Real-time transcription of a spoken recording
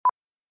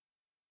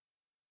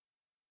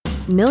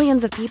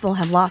Millions of people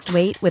have lost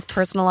weight with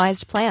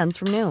personalized plans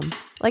from Noom.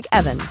 Like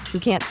Evan, who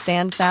can't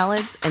stand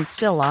salads and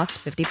still lost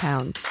 50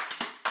 pounds.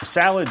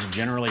 Salads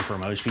generally for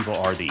most people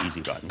are the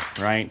easy button,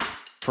 right?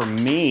 For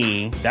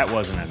me, that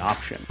wasn't an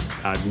option.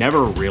 I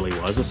never really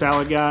was a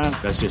salad guy.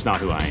 That's just not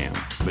who I am.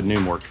 But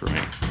Noom worked for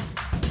me.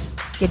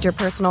 Get your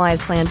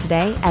personalized plan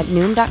today at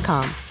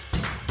Noom.com.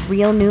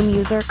 Real Noom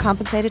user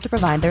compensated to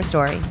provide their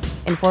story.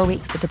 In 4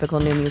 weeks, the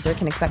typical Noom user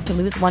can expect to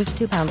lose 1 to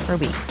 2 pounds per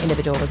week.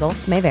 Individual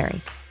results may vary.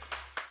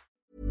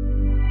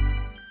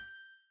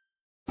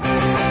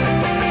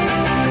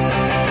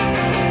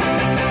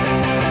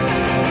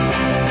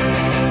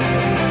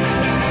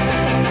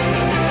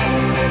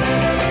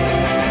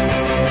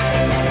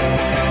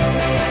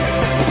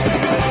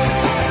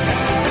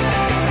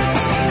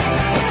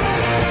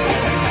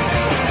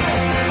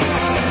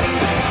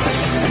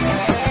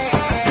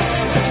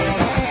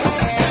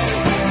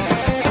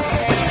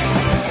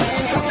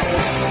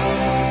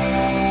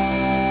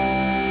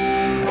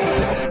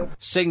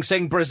 Sing,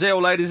 sing, Brazil,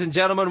 ladies and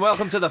gentlemen.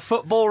 Welcome to the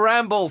Football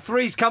Ramble.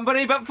 Three's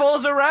company, but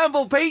four's a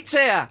ramble. Pete's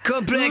here.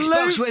 Come play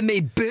Xbox with me,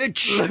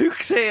 bitch.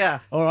 Luke's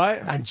here. All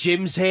right. And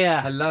Jim's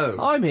here. Hello.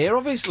 I'm here,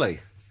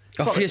 obviously.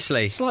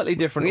 Obviously. Slightly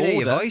different We know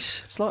order. your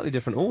voice. Slightly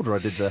different order. I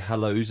did the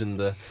hellos and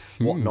the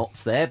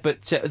whatnots there.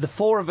 But the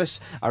four of us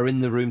are in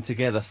the room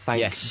together,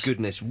 thank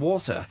goodness.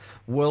 What a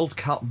World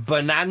Cup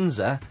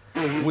bonanza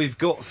we've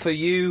got for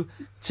you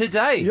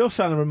today. You're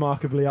sounding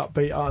remarkably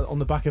upbeat on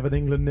the back of an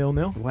England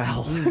 0-0.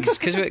 Well,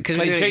 because we're clean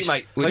doing sheet,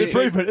 mate. we're It's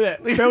doing- improvement,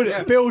 isn't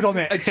it? Build on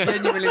it. A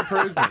genuine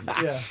improvement.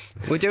 Yeah.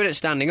 we're doing it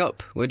standing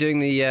up. We're doing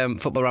the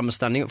Football Ramble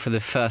standing up for the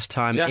first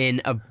time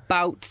in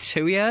about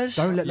 2 years.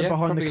 Don't let them Yeah,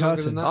 behind the probably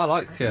longer than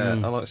curtain.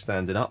 that. I like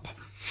standing up.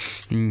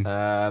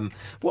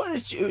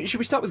 What should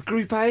we start with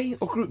Group A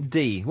or Group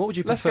D? What would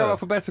you Let's prefer? go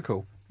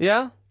alphabetical.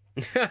 Yeah.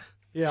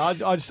 Yeah,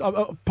 I just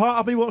part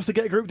of me wants to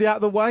get Group D out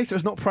of the way, so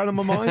it's not preying on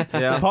my mind.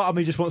 Yeah. Part of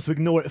me just wants to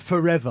ignore it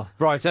forever.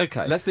 Right.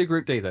 Okay. Let's do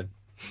Group D then.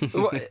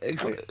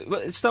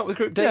 Let's start with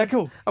Group D. Yeah,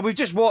 cool. And we've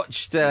just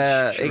watched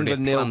Surely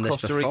England 0, planned this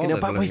Costa Rica before, 0,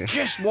 though, but we've haven't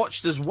we? just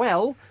watched as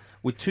well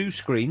with two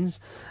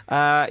screens.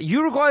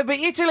 Uruguay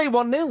beat Italy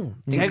 1-0.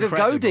 Diego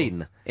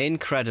Godin.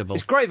 Incredible.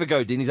 It's great for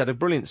Godin. He's had a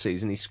brilliant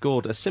season. He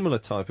scored a similar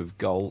type of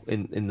goal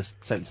in the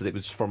sense that it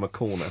was from a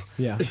corner.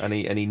 Yeah. And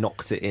he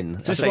knocked it in. I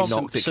Just say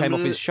some- knocked. It came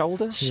off his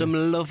shoulder.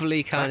 Some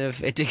lovely kind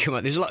of... It did come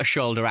out. There's a lot of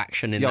shoulder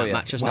action in Oh, that yeah.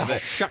 match, wasn't Wow.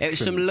 there? But it was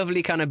some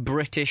lovely kind of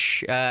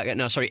British...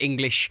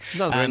 English...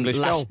 Another English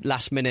goal.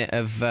 last minute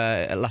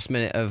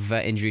of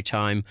injury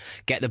time.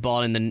 Get the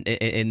ball in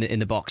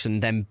the box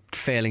and then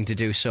failing to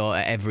do so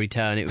at every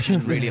turn. It was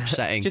just really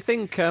upsetting. Do you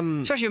think...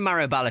 Especially with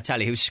Mario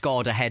Balotelli, who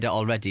scored a header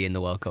already in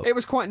the World Cup. It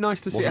was quite nice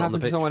to see it Wasn't on the happen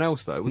to pitch. someone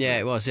else, though. wasn't Yeah,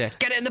 it was, yeah.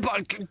 Get it in the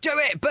box. Do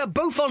it.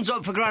 Buffon's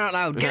up, for crying out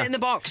loud. Get it in the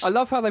box. I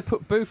love how they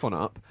put Buffon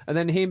up, and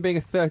then him being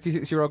a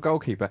 36-year-old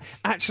goalkeeper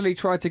actually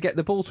tried to get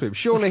the ball to him.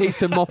 Surely he's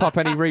to mop up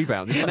any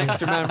rebounds. He's an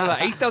extra man for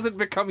that. He doesn't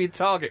become your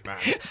target man.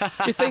 Do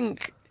you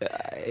think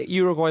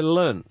Uruguay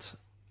learnt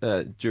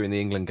during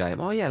the England game?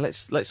 Oh yeah,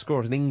 let's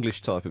score an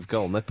English type of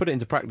goal. And they put it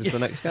into practice for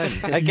the next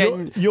game.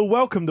 Again, You're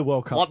welcome to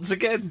World Cup. once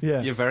again,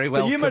 Yeah. you're very But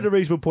welcome. you made a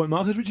reasonable point,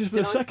 Marcus, which is for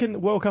the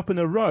second World Cup in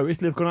a row,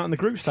 Italy have gone out in the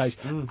group stage.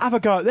 Have a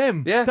go at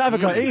them. Yeah. To have a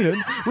go at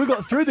England. We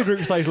got through the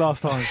group stage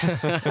last time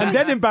and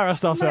then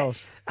embarrassed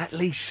ourselves. At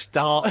least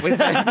start with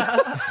them.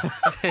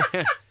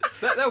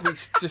 They'll be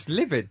just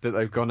livid that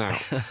they've gone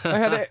out.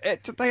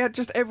 They had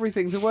just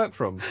everything to work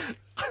from.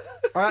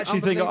 I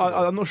actually think,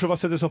 Unbelievable. I'm not sure if I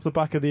said this off the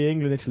back of the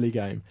England-Italy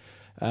game.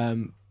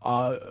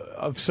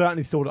 I've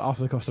certainly thought it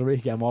after the Costa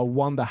Rica game. I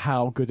wonder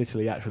how good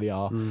Italy actually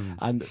are,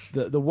 and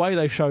the way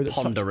they showed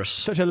Ponderous.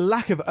 such a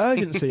lack of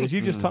urgency, as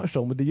you just touched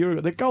on with the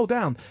Uruguay, the goal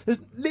down. There's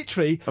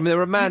literally, I mean,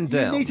 they're a man you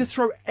down. need to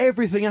throw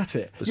everything at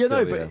it. But Yeah,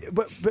 no, still,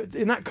 but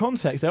in that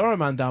context, they are a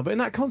man down. But in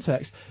that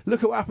context,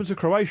 look at what happened to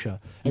Croatia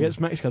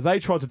against Mexico. They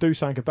tried to do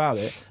something about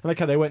it, and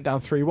okay, they went down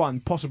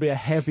 3-1, possibly a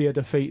heavier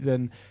defeat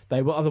than they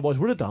otherwise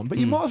would have done. But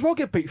you might as well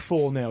get beat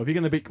 4-0 if you're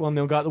going to beat 1-0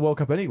 and go out the World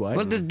Cup anyway.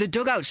 Well, the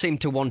dugout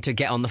seemed to want to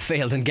get on the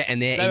field and get in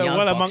the They were 18-yard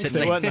well box.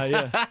 amongst it, weren't they?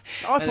 Yeah. I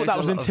thought there's that a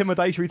was an lot of-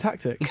 intimidatory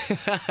tactic.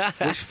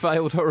 Which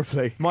failed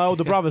horribly. My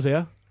older brother's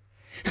here.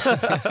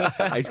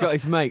 He's got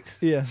his mates.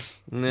 Yeah.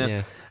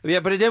 Yeah,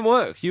 but it didn't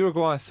work.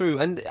 Uruguay through.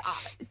 And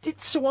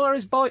did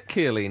Suarez bite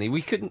Chiellini?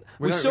 We couldn't.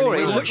 We don't saw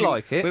really it. It know. looked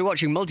like it. We were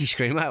watching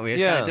multi-screen, weren't we?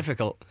 It's Yeah. kind of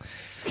difficult.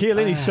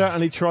 Chiellini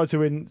certainly tried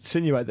to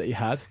insinuate that he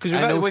had. Because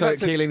And also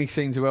Chiellini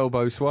seemed to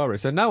elbow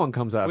Suarez, so no one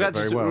comes out we of had it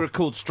very to well.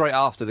 record straight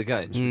after the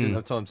game, so we didn't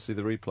have time to see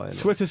the replay.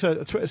 Twitter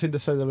seemed to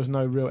say there was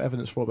no real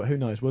evidence for it, but who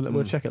knows?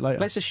 We'll check it later.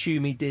 Let's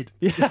assume he did.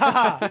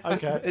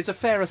 Okay. It's a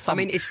fair I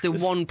assumption. mean, it's the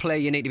one player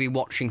you need to be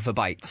watching for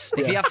bites.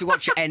 If you have to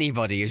watch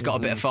anybody who's got a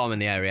bit of form in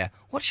the area,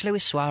 watch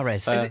Luis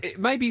Suarez.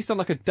 Maybe he's done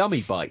like a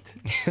dummy bite.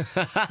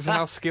 That's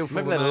how skillful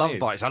maybe the they man love is.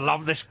 bites. I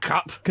love this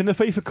cup. Can the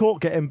FIFA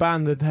court get him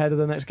banned ahead of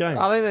the next game?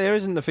 I think there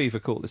isn't a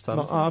FIFA court this time.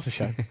 No, is there? that's a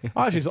shame.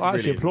 I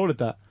actually applauded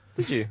that.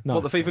 Did you? No.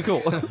 What, the FIFA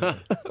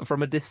court?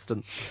 From a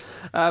distance.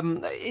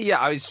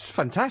 Yeah, it was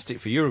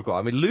fantastic for Uruguay.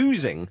 I mean,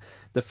 losing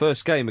the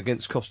first game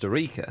against Costa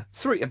Rica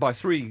by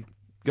three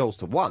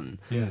goals-to-1,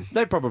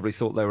 they probably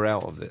thought they were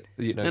out of it.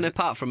 And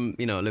apart from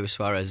Luis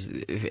Suarez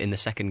in the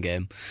second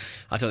game,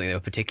 I don't think they were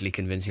particularly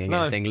convincing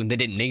against England. They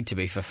didn't need to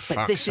be, for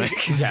fuck's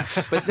sake.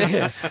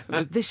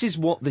 But this is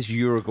what this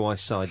Uruguay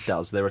side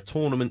does. They're a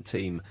tournament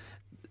team.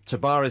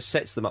 Tabarez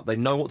sets them up. They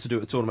know what to do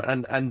at a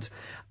tournament, and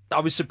I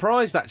was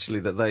surprised actually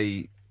that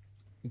they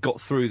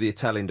got through the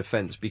Italian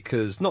defence,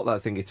 because not that I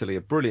think Italy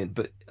are brilliant,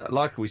 but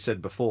like we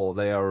said before,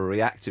 they are a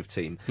reactive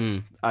team.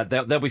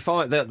 They'll be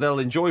fine. They'll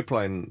enjoy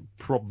playing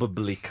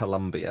probably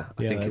Colombia.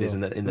 I think it is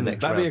in the next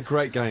round. That'd be a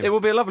great game. It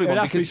will be a lovely one.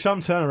 It'd have to be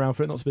some turnaround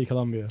for it not to be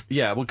Colombia.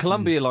 Yeah, well,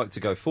 Colombia like to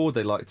go forward.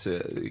 They like to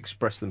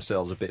express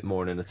themselves a bit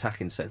more in an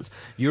attacking sense.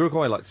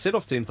 Uruguay like to sit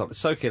off teams, like to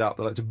soak it up.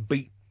 They like to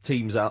beat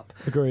teams up.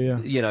 Agree,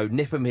 yeah.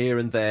 Nip them here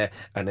and there,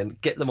 and then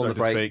get them on the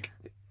break.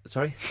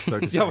 Sorry?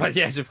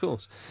 Yes, of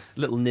course.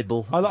 Little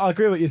nibble. I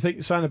agree with what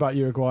you're saying about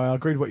Uruguay. I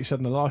agree with what you said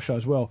in the last show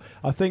as well.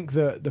 I think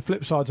the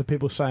flip sides of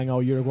people saying,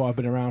 Uruguay have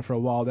been around for a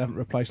while, they haven't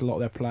replaced a lot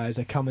of their players,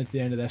 they're coming to the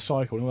end of their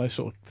cycle and all those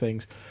sort of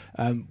things.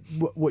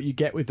 What you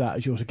get with that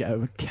is you also get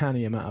a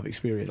canny amount of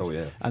experience. Oh,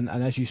 yeah. And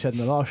as you said in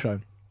the last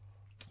show,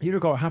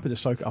 Uruguay are happy to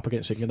soak it up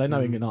against England. They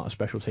know England aren't a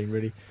special team,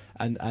 really,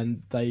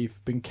 and they've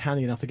been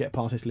canny enough to get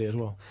past Italy as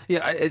well.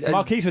 Yeah,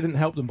 Marquisa didn't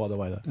help them, by the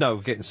way, though. No,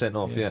 getting sent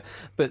off, yeah.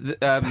 But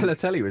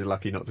Balotelli was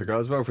lucky not to go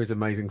as well for his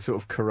amazing sort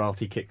of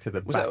karate kick to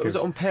the back. Was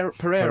it on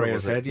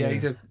Pereira's head? Yeah,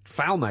 he's a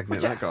foul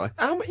magnet, that guy.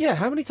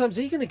 How many times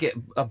are you going to get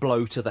a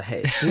blow to the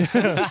head?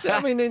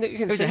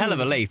 It was a hell of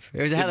a leap.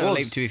 It was a hell of a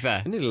leap, to be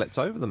fair. He nearly leapt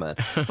over the man.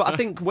 But I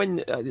think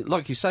when,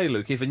 like you say,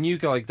 Luke, if a new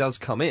guy does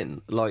come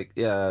in, like,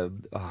 I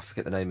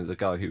forget the name of the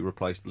guy who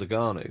replaced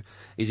Lugano,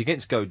 he's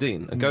against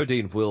Godin, and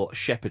Godin will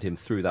shepherd him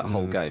through that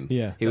whole game.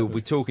 Yeah, he will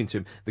be talking to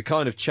him. The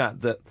kind of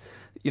chat that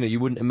you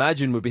wouldn't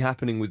imagine would be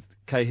happening with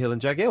Cahill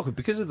and Jagielka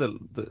because of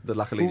the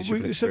lack of leadership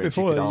and experience.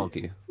 You could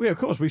argue. Yeah, of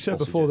course. We said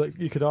before that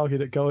you could argue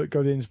that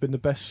Godin's been the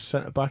best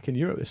centre back in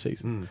Europe this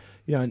season.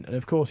 And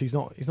of course he's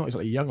not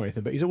exactly young or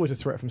anything, but he's always a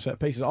threat from set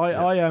pieces.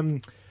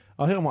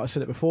 I think I might have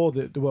said it before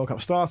the World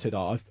Cup started.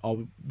 I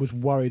was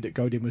worried that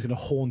Godin was going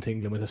to haunt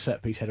England with a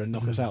set piece header and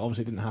knock us out.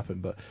 Obviously, it didn't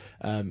happen, but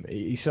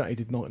he certainly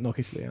did knock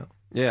Italy out.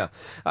 Yeah.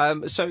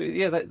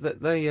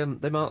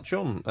 They march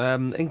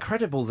on.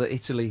 Incredible that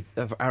Italy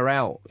are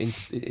out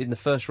in the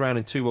first round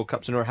in 2 World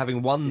Cups and are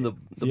having won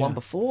the one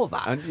before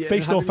that. And,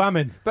 Feast or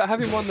famine. But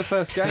having won the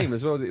first game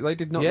as well, they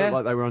did not look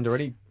like they were under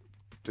any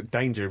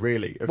danger,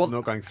 really, of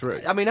not going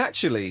through. I mean,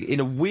 actually, in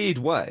a weird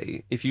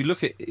way, if you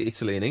look at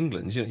Italy and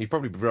England, you'd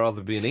probably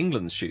rather be in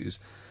England's shoes,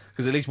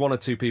 because at least 1 or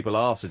 2 people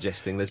are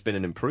suggesting there's been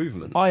an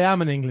improvement. I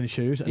am in England's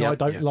shoes, and I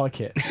don't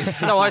like it.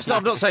 No,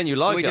 I'm not saying you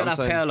like it. We don't have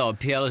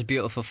Pirlo's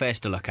beautiful face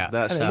to look at.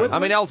 That's I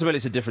mean, ultimately,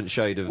 it's a different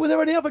shade of... Were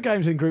there any other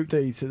games in Group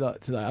D today?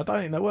 I don't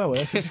think there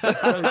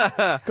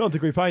were. Gone to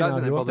Group A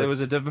now. There was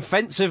a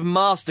defensive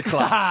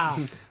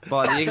masterclass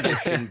by the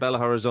English in Belo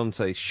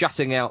Horizonte,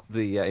 shutting out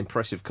the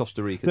impressive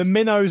Costa Ricans. The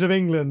minnows of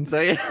England.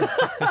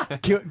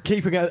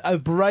 Keeping a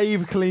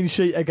brave clean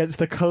sheet against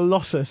the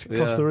Colossus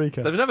Costa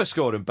Rica. They've never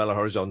scored in Belo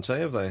Horizonte,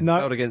 have they? No.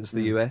 Failed against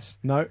the US.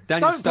 No.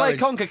 Don't play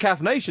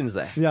CONCACAF nations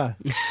there. Yeah.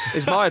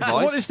 Is my advice.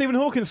 What did Stephen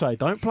Hawking say?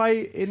 Don't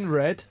play in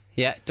red.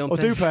 Yeah, do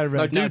play in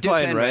red. No, do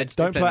play in red.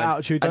 Don't play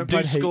altitude. Don't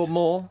play heat. score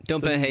more.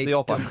 Don't play heat.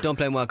 Don't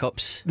play in World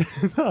Cups.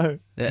 No.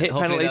 Hit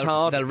penalties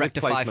hard. They'll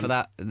rectify for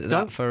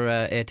that for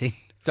 18.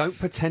 Don't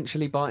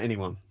potentially bite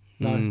anyone.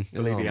 No.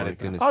 Believe me,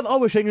 goodness. I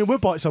wish England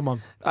would bite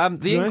someone.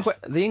 The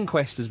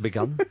inquest has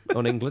begun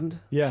on England.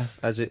 Yeah.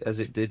 As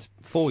it did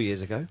 4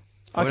 years ago.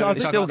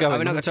 It's still going.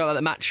 We're not going to talk about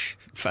the match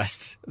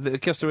first. The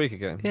Costa Rica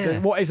game. Yeah.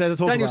 What is there to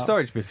talk Daniel about?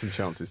 Sturridge missed some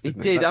chances,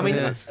 didn't he? He did. I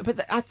mean,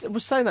 but I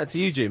was saying that to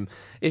you, Jim.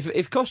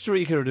 If Costa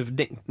Rica had have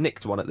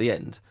nicked one at the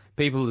end,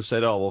 people would have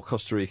said, "Oh, well,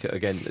 Costa Rica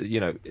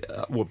again,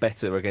 were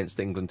better against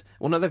England."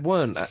 Well, no, they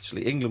weren't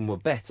actually. England were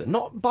better,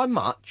 not by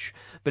much,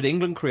 but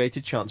England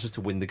created chances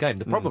to win the game.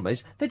 The problem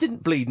is they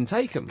didn't bleed and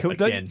take them.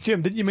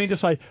 Jim, didn't you mean to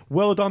say,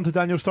 "Well done to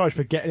Daniel Sturridge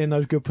for getting in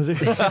those good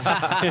positions"?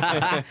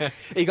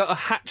 He got a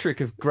hat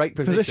trick of great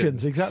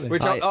positions, exactly.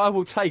 Which I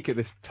will take at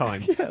this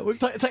time. Yeah, we'll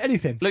take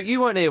anything. Look,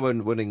 you weren't here when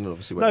England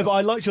obviously went. No, but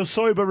I liked your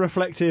sober,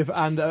 reflective,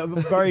 and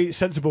very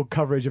sensible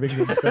coverage of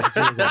England.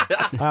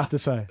 I have to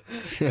say.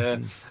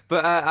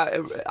 But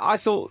I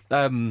thought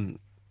one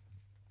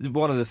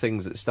of the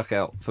things that stuck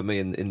out for me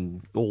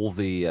in all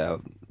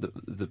the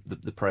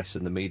press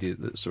and the media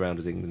that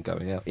surrounded England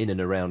going out in and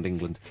around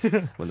England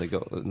when they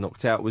got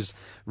knocked out was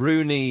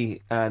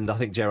Rooney, and I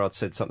think Gerrard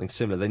said something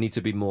similar. They need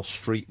to be more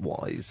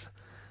streetwise.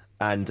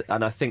 And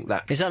I think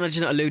that... Is that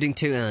just not alluding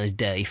to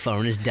dirty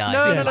foreigners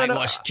diving? No.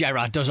 What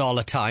Gerrard does all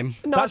the time.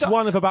 No, that's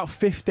one of about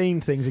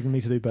 15 things England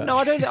need to do better. No,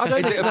 I don't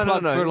Is it a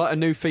plug for like a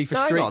new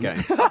FIFA Street game?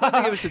 I don't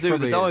think it was to do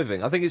with the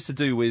diving. I think it's to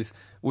do with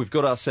we've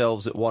got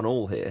ourselves at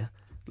 1-1 here.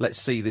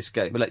 Let's see this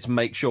game, but let's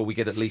make sure we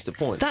get at least a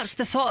point. That's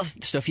the thought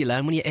of stuff you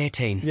learn when you're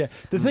 18. Yeah.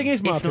 The thing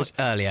is, Marcus, if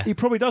not earlier. He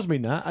probably does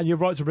mean that, and you're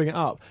right to bring it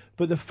up.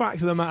 But the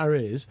fact of the matter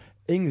is,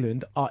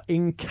 England are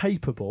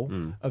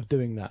incapable of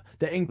doing that.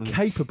 They're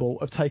incapable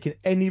of taking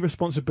any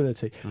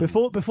responsibility.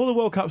 Before the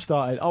World Cup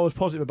started, I was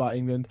positive about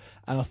England,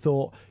 and I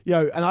thought,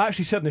 and I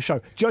actually said in the show,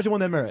 judge them on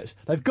their merits.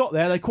 They've got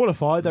there, they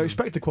qualified, they're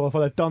expected to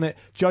qualify, they've done it,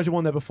 judge them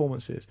on their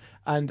performances.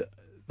 And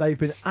they've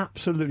been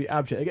absolutely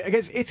abject.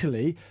 Against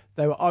Italy,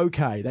 they were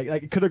okay.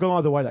 They could have gone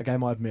either way, that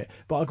game, I admit.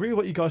 But I agree with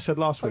what you guys said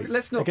last week.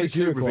 Let's not be against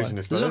too Uruguay.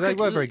 revisionist. They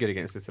were very good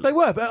against Italy. They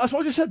were, but that's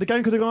what I just said. The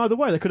game could have gone either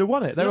way. They could have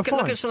won it. They were fine.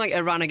 Look at something like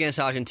Iran against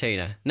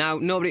Argentina. Now,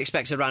 nobody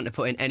expects Iran to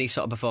put in any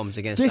sort of performance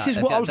against This that. is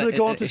what I was going to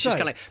go on to It's say. just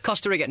kind of like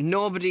Costa Rica.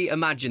 Nobody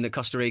imagined that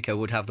Costa Rica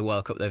would have the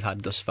World Cup they've had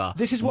thus far.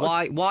 This is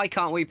what why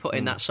can't we put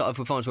in that sort of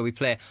performance where we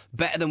play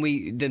better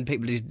than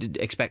people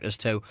expect us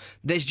to?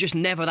 There's just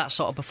never that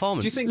sort of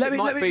performance. Do you think it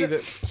might be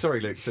that...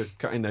 Sorry, Luke, to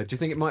cut in there. Do you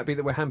think it might be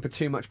that we're hampered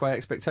too much by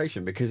expectation?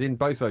 Because in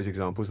both those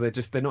examples,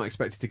 they're not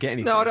expected to get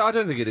anything. No, I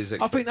don't think it is.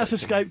 I think that's a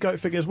scapegoat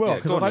figure as well.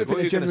 Because go on, I don't Luke,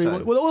 think what were you gonna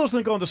say? well, all I was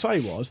going to go on to say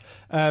was,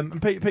 and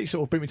Pete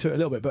sort of beat me to it a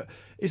little bit, but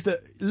is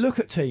that look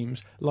at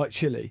teams like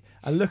Chile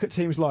and look at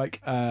teams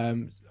like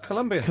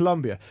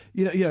Colombia.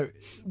 You know,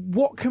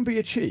 what can be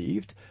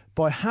achieved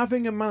by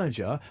having a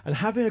manager and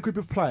having a group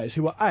of players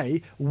who are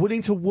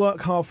willing to work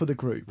hard for the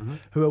group,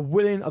 who are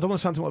willing. I don't want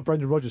to sound like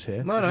Brendan Rodgers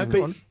here. No,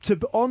 but to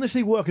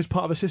honestly work as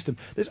part of a system.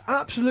 There's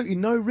absolutely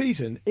no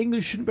reason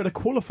England shouldn't be able to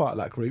qualify at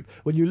that group.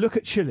 When you look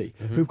at Chile,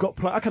 who've got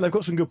they've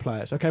got some good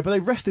players, but they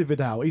rested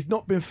Vidal. He's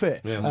not been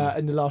fit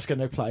in the last game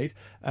they played,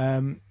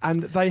 and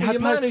they had. The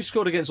man who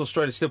scored against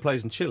Australia still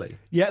plays in Chile.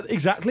 Yeah,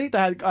 exactly. They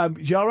had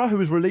Yara, who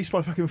was released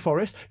by fucking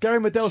Forest. Gary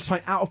Medell's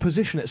playing out of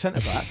position at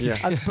centre back,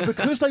 but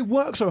because they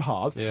work so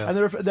hard. And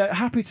they're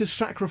happy to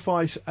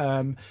sacrifice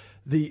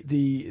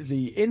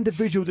the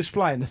individual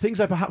display and the things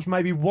they perhaps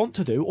maybe want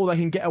to do or they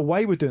can get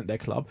away with doing at their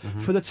club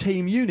for the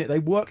team unit. They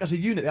work as a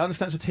unit. They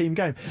understand it's a team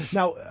game.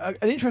 Now,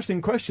 an interesting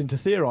question to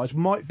theorise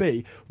might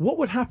be, what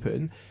would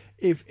happen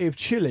if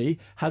Chile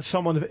had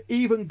someone of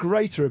even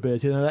greater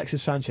ability than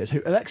Alexis Sanchez?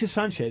 Alexis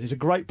Sanchez is a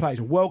great player, he's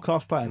a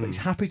world-class player, but he's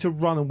happy to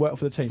run and work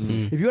for the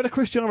team. If you had a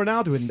Cristiano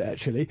Ronaldo in there,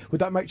 Chile,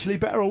 would that make Chile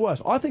better or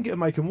worse? I think it would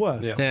make them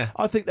worse. Yeah.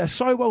 I think they're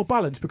so well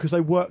balanced because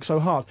they work so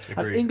hard.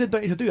 Agreed. And England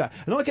don't need to do that.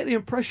 And I get the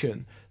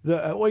impression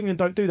that, or England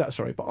don't do that,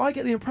 sorry, but I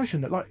get the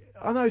impression that,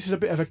 I know this is a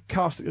bit of a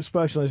cast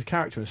aspersion on his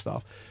character and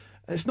stuff.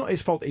 It's not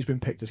his fault that he's been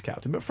picked as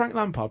captain, but Frank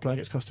Lampard playing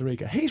against Costa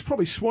Rica, he's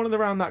probably swanning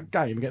around that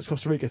game against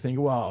Costa Rica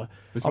thinking, well,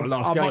 I'm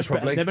much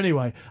better than them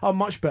anyway. I'm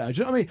much better. Do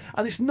you know what I mean?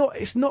 And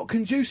it's not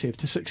conducive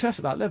to success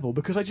at that level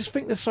because I just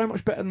think they're so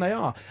much better than they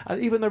are.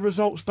 And even the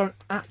results don't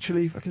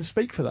actually fucking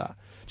speak for that.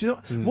 Do you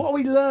know what are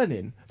we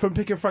learning from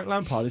picking Frank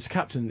Lampard as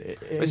captain?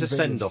 It's a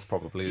send-off,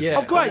 probably. Yeah.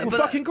 Oh, great.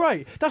 Fucking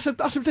great. That's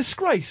a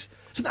disgrace.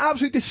 It's an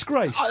absolute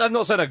disgrace. I'm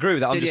not saying I agree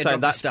with that. I'm just saying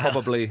that's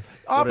probably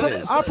what it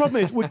is. Our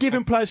problem is we're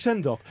giving players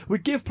send-off. We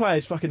give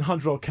players fucking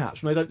 100-odd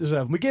caps when they don't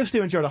deserve them. We give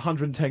Steven Gerrard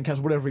 110 caps,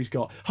 whatever he's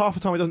got. Half the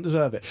time he doesn't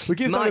deserve it. We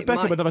give David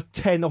Beckham another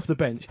 10 off the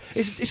bench.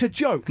 It's a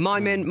joke. My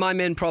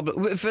main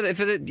problem for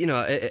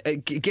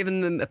the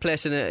giving them a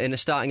place in a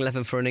starting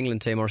 11 for an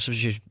England team or a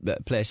substitute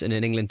place in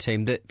an England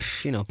team that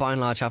by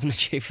and large haven't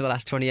achieved for the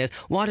last 20 years.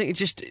 Why don't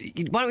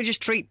we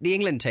just treat the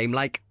England team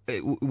like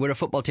we're a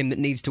football team that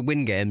needs to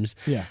win games,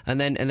 and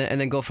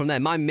then go from there.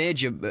 My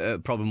major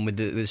problem with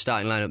the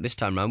starting lineup this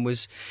time round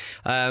was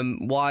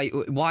why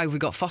have we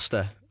got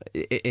Foster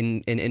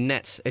in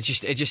nets? It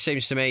just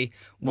seems to me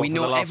we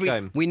know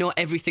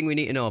everything we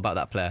need to know about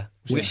that player.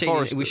 We've seen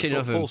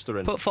enough of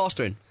him. Put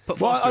Forster in.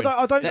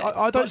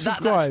 I don't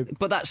subscribe.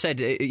 But that said,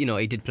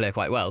 he did play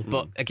quite well.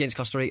 But against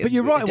Costa Rica, but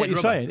you're right in what you're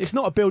saying. It's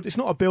not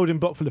a building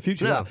block for the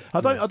future. No. I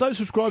don't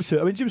subscribe to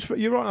it. I mean, Jim,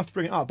 you're right enough to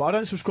bring it up, but I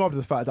don't subscribe to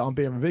the fact that I'm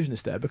being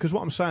revisionist there because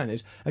what I'm saying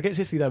is against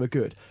Italy they were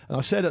good, and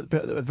I said at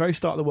the very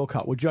start of the World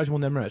Cup we'll judge them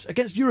on their merits.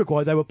 Against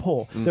Uruguay they were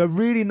poor. They were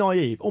really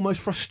naive,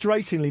 almost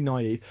frustratingly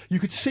naive. You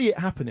could see it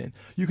happening.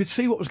 You could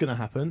see what was going to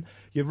happen.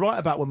 You're right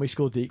about when we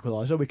scored the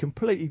equaliser. We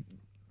completely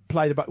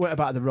went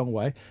about it the wrong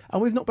way,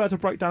 and we've not been able to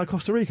break down a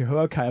Costa Rica who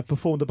have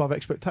performed above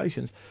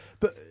expectations.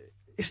 But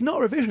it's not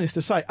revisionist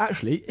to say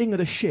actually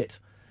England are shit.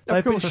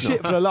 They've been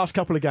shit for the last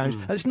couple of games,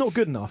 and it's not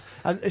good enough,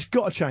 and it's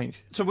got to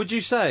change. So would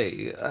you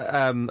say,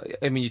 I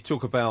mean, you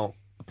talk about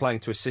playing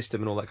to a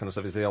system and all that kind of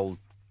stuff, is the old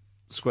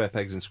square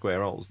pegs and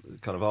square holes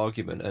kind of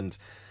argument, and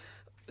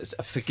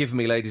forgive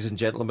me, ladies and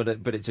gentlemen,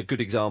 but it's a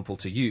good example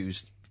to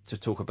use to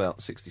talk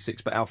about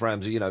 66. But Alf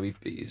Ramsey,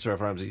 Sir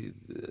Alf Ramsey,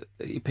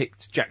 he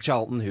picked Jack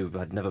Charlton, who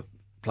had never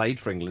played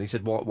for England. He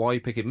said, why are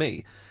you picking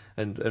me?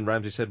 And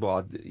Ramsey said, well,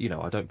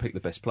 I don't pick the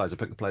best players, I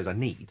pick the players I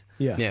need.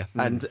 Yeah.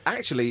 And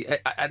actually,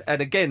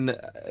 and again,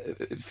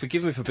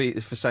 forgive me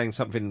for saying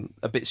something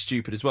a bit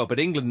stupid as well, but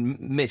England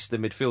missed a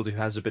midfielder who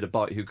has a bit of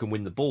bite, who can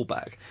win the ball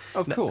back.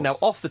 Of course. Now,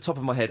 off the top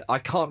of my head, I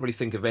can't really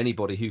think of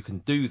anybody who can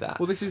do that.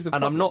 Well, this is the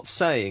and problem. I'm not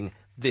saying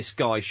this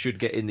guy should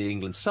get in the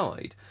England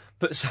side,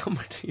 but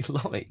somebody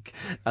like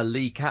a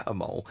Lee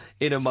Cattermole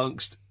in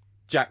amongst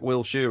Jack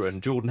Wilshere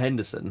and Jordan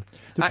Henderson.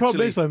 The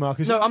problem is, though,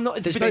 Marcus... No, I'm not...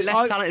 There's but been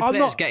less talented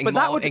players getting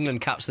more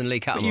England caps than Lee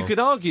But Cattermole. you could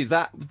argue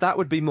that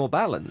would be more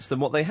balanced than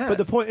what they had. But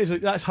the point is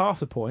that's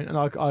half the point, and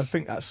I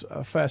think that's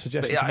a fair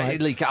suggestion to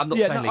make. I'm not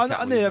saying Lee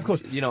Cattermole. Yeah, of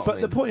course. You know what but I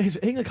mean? the point is,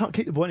 England can't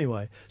keep the ball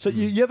anyway. So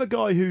you have a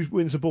guy who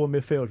wins the ball in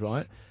midfield,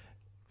 right?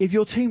 If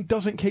your team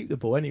doesn't keep the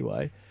ball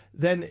anyway,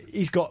 then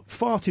he's got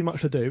far too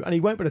much to do, and he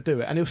won't be able to do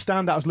it, and he'll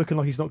stand out as looking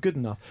like he's not good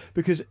enough,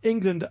 because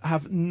England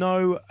have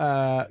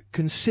no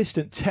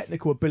consistent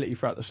technical ability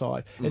throughout the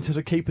side in terms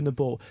of keeping the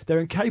ball. They're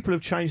incapable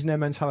of changing their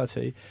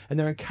mentality, and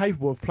they're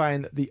incapable of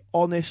playing the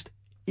honest,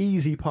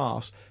 easy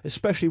pass,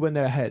 especially when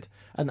they're ahead.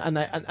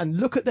 And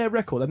look at their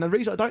record. And the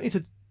reason I don't need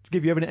to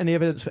give you any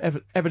evidence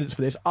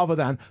for this, other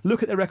than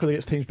look at their record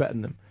against teams better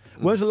than them.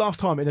 When's the last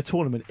time in a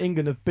tournament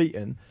England have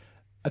beaten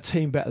a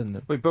team better than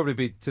them? We'd probably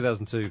be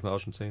 2002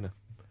 Argentina.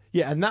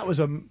 Yeah, and that was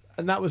a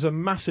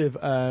massive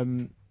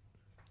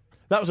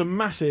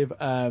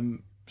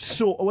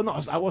sort. Well,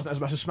 that wasn't as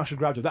much a smash and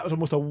grab job. That was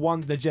almost a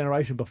once in a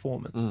generation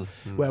performance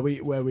where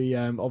we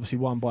obviously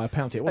won by a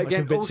penalty. It wasn't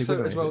Again, a convincing also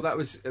win or as well,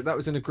 anything. that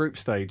was in a group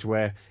stage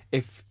where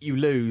if you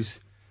lose,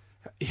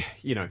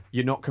 you know,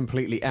 you're not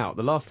completely out.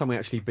 The last time we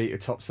actually beat a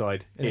top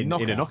side in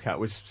a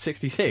knockout was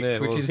 66,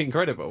 which is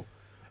incredible.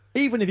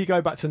 Even if you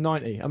go back to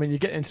 90, I mean, you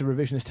get into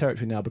revisionist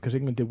territory now because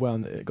England did well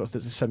and it got to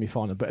the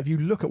semi-final. But if you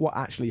look at what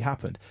actually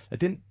happened, they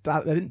didn't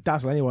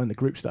dazzle anyone in the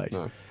group stage.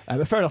 No.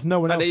 But fair enough, no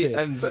one else did.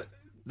 And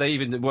they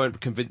even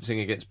weren't convincing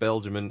against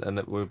Belgium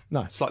and were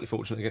slightly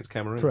fortunate against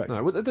Cameroon. Correct.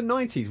 No, well, the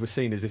 90s were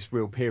seen as this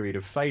real period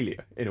of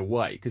failure in a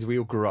way, because we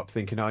all grew up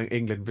thinking, oh,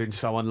 England have been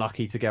so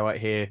unlucky to go out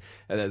here,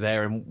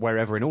 there and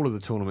wherever in all of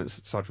the tournaments,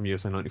 aside from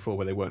USA 94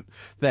 where they weren't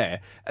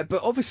there.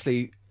 But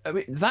obviously, I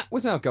mean, that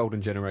was our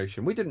golden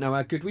generation. We didn't know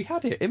how good we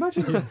had it.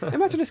 Imagine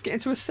us getting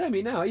to a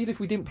semi now, even if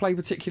we didn't play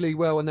particularly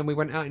well and then we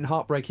went out in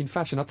heartbreaking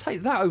fashion. I'll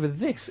take that over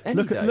this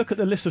any day. Look at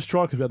the list of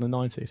strikers we had in the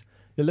 90s.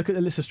 You look at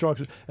the list of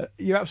strikers.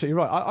 You're absolutely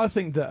right. I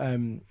think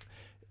that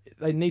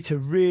they need to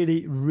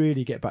really,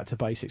 really get back to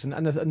basics.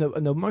 And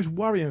the most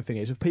worrying thing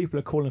is if people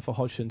are calling for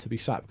Hodgson to be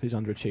sacked because he's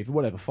underachieved,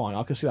 whatever, fine,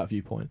 I can see that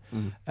viewpoint.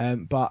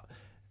 But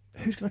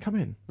who's going to come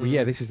in? Well,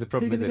 yeah, this is the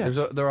problem, Who are you isn't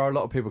gonna it? There are a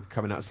lot of people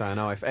coming out saying,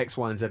 oh, if X,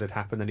 Y and Z had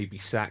happened, then he'd be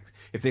sacked.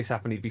 If this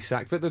happened, he'd be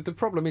sacked. But the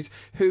problem is,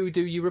 who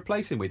do you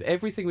replace him with?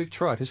 Everything we've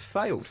tried has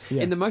failed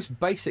in the most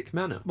basic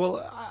manner. Well,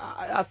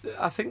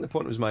 I think the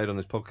point was made on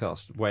this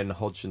podcast when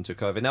Hodgson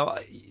took over. Now,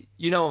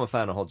 you know I'm a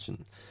fan of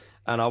Hodgson,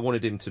 and I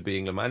wanted him to be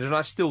England manager, and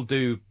I still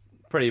do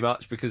pretty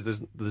much because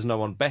there's no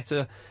one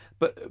better.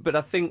 But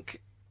I think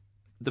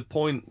the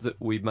point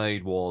that we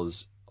made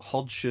was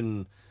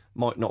Hodgson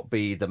might not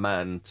be the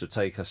man to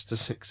take us to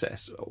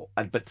success,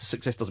 but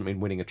success doesn't mean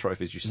winning a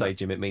trophy, as you say,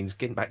 Jim. It means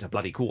getting back to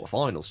bloody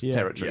quarterfinals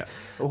territory,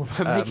 or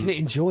making it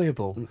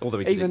enjoyable. Although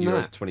he did it in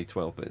Euro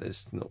 2012, but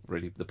it's not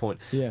really the point.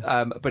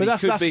 Yeah, but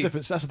that's the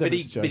difference. That's a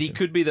different situation. But he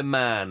could be the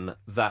man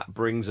that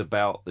brings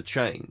about the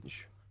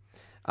change.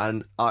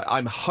 And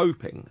I'm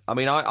hoping. I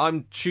mean,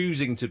 I'm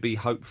choosing to be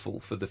hopeful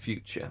for the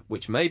future,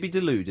 which may be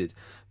deluded,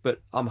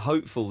 but I'm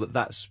hopeful that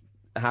that's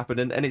happened.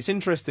 And it's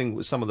interesting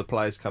with some of the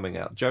players coming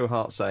out. Joe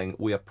Hart saying,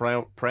 we are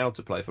proud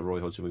to play for Roy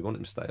Hodgson, we want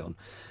him to stay on,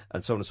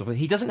 and so on and so forth.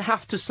 He doesn't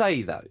have to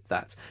say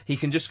that. He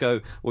can just go,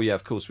 well, yeah,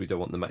 of course we don't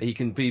want them. He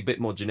can be a bit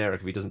more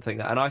generic if he doesn't think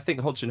that. And I think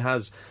Hodgson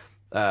has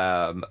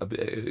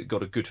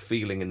got a good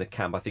feeling in the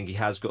camp. I think he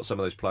has got some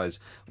of those players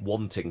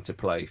wanting to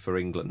play for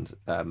England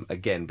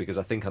again, because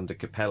I think under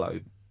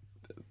Capello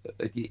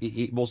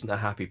it wasn't a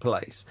happy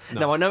place.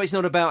 No. Now, I know it's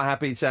not about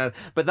happy,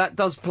 but that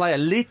does play a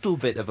little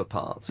bit of a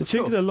part. The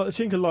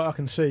chink of light I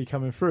can see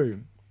coming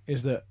through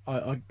is that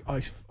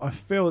I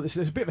feel there's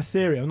a bit of a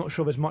theory. I'm not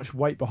sure there's much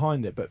weight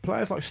behind it, but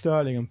players like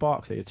Sterling and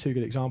Barkley are two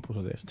good examples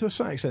of this. To a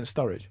certain extent,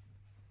 Sturridge.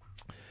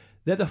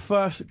 They're the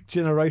first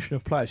generation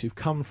of players who've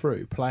come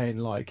through playing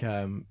like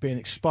being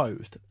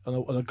exposed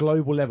on a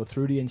global level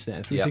through the internet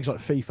and through things like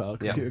FIFA,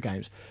 computer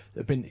games,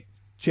 that have been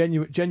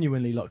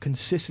genuinely, like,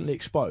 consistently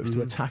exposed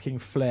to attacking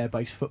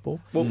flair-based football.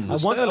 Well,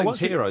 Sterling's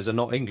heroes are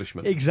not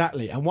Englishmen.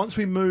 Exactly. And once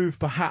we move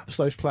perhaps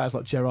those players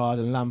like Gerrard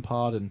and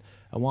Lampard and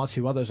one or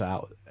two others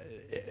out,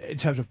 in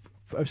terms of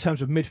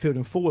midfield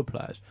and forward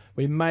players,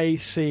 we may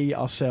see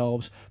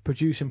ourselves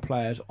producing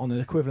players on an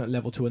equivalent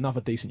level to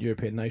another decent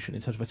European nation in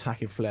terms of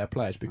attacking flair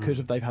players,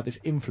 because they've had this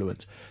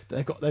influence.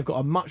 They've got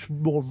a much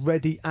more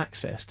ready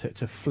access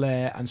to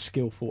flair and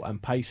skillful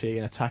and pacey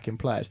and attacking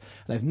players.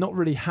 And they've not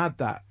really had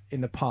that in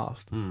the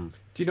past.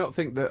 Do you not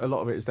think that a lot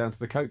of it is down to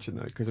the coaching,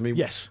 though? Because, I mean,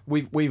 yes,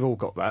 we've all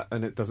got that,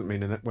 and it doesn't mean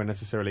that we're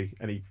necessarily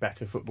any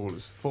better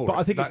footballers for but it.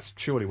 I think that's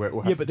surely where it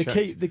will have to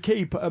change. The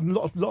key, a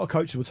lot of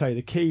coaches will tell you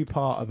the key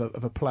part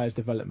of a player's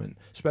development,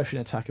 especially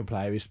an attacking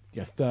player, is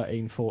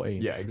 13,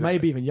 14,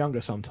 maybe even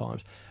younger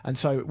sometimes. And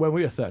so when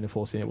we were 13 and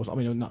 14, it was. I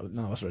mean, none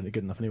of us were really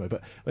good enough anyway.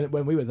 But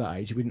when we were that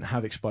age, we didn't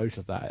have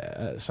exposure to that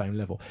at the same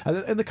level.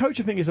 And the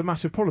coaching thing is a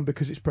massive problem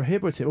because it's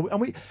prohibitive.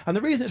 And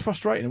the reason it's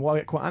frustrating and why I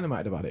get quite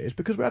animated about it is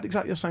because we had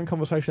exactly the same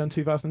conversation in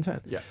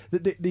 2010. Yeah.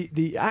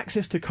 The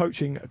access to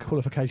coaching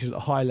qualifications at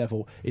a high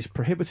level is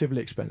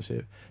prohibitively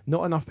expensive.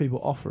 Not enough people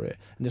offer it,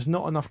 and there's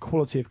not enough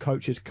quality of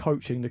coaches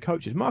coaching the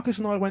coaches. Marcus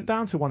and I went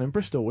down to one in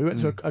Bristol. We went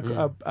to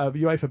a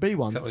UEFA B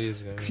one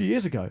a few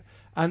years ago.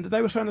 And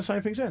they were saying the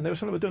same things then. They were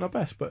saying we're doing our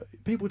best, but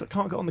people that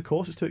can't get on the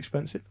course, it's too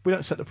expensive. We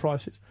don't set the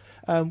prices.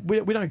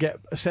 We don't get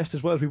assessed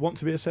as well as we want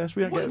to be assessed.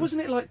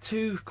 Wasn't it like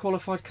 2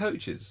 qualified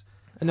coaches?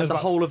 And the about,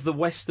 whole of the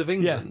west of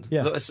England,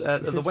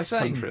 the West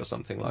Country or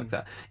something like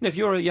that. You know, if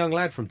you're a young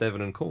lad from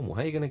Devon and Cornwall,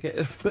 how are you going to get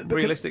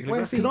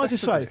realistically? Can I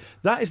just say,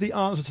 that is the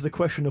answer to the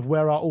question of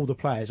where are all the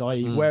players,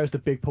 i.e. where is the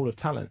big pool of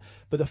talent?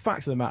 But the fact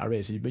of the matter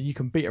is, you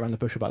can beat around the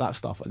bush about that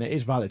stuff, and it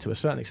is valid to a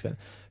certain extent.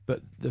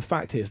 But the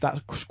fact is,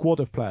 that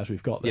squad of players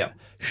we've got there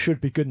should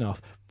be good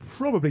enough,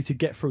 probably to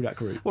get through that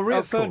group. Well,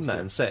 Rio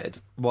Ferdinand said,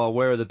 well,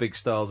 where are the big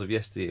stars of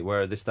yesteryear?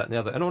 Where are this, that and the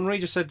other? And Henri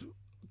just said,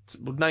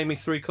 name me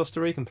 3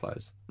 Costa Rican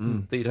players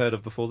that you'd heard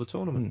of before the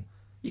tournament.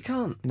 You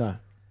can't. No.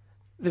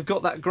 They've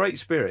got that great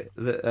spirit.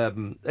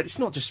 That it's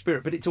not just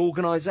spirit, but it's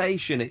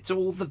organisation. It's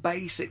all the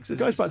basics. It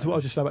goes back to what I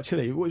was just saying about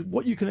Chile.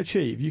 What you can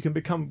achieve, you can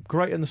become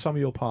greater than the sum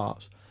of your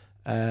parts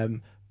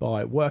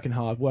by working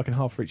hard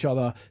for each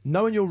other,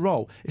 knowing your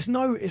role. It's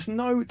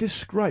no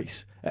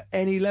disgrace at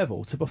any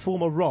level to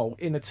perform a role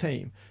in a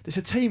team. It's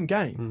a team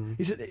game.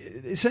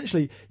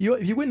 Essentially,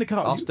 if you win the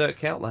cup, ask Dirk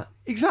Kuyt that.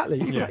 Exactly.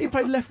 He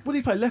played left. What did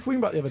he play? Left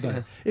wing back the other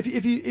day.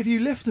 If you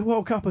lift the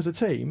World Cup as a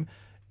team,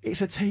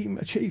 it's a team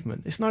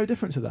achievement. It's no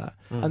different to that.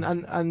 And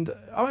I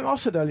mean, I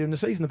said earlier in the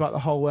season about the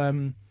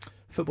whole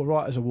Football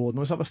Writers Award and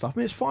all this other stuff. I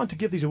mean, it's fine to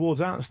give these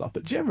awards out and stuff,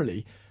 but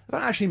generally, they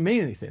don't actually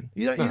mean anything.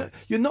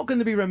 You're not going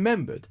to be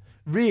remembered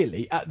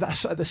really at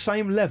the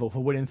same level for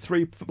winning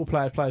 3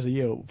 Football Players a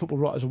Year, or Football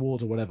Writers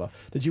Awards or whatever,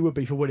 that you would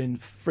be for winning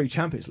 3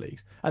 Champions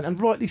Leagues,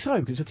 and rightly so,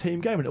 because it's a team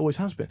game and it always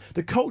has been.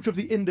 The culture of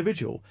the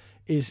individual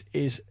is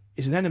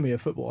an enemy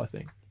of football, I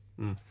think.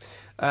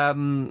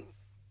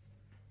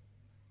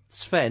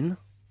 Sven.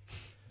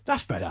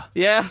 That's better.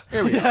 Yeah.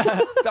 Here we go.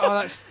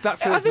 That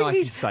feels nice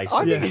and safe.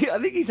 I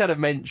think he's had a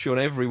mention on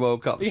every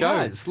World Cup show.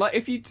 Has. Like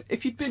if you'd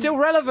been still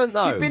relevant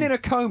though. If you'd been in a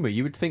coma,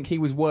 you would think he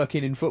was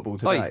working in football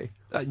today.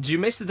 Do you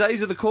miss the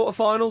days of the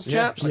quarterfinals,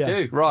 chaps? I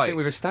do. Right. I think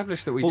we've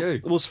established that we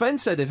do. Well, Sven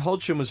said if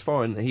Hodgson was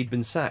foreign, he'd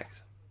been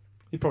sacked.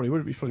 He probably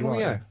would. He's probably right.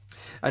 Yeah.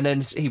 And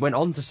then he went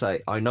on to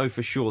say, I know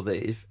for sure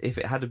that if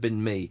it had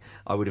been me,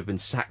 I would have been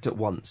sacked at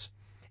once.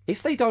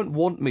 If they don't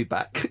want me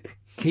back,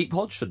 keep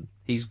Hodgson.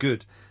 He's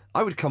good.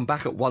 I would come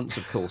back at once,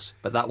 of course,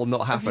 but that will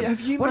not happen. Have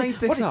you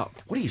made this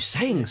up? What are you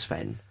saying,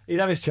 Sven? He's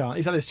had his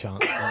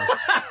chance.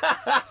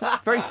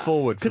 Very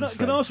forward. Can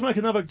I also make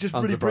another just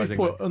really brief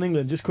point on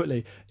England, just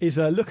quickly? Is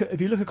if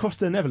you look across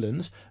the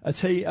Netherlands,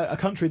 a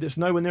country that's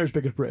nowhere near as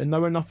big as Britain,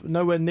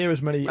 nowhere near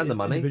as many and the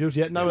money. individuals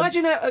yet.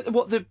 Imagine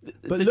what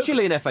the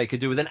Chilean FA could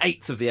do with an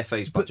eighth of the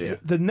FA's budget.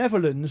 The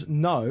Netherlands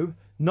know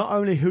not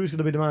only who's going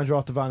to be the manager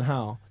after Van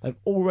Gaal, they've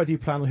already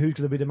planned on who's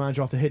going to be the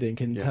manager after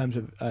Hiddink in terms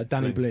of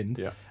Danny Blind.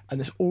 Yeah. And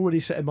it's already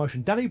set in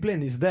motion. Danny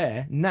Blind is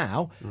there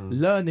now,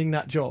 learning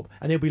that job,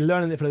 and he'll be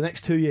learning it for the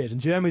next 2 years.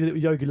 And Jeremy did it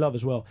with Yogi Love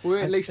as well.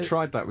 We at least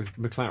tried that with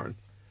McLaren.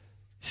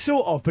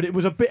 Sort of, but it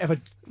was a bit of a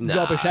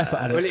rubbish effort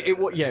at it. Well,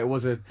 it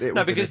was a...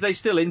 because they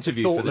still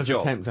interviewed for the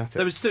job. Attempt at it.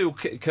 There was still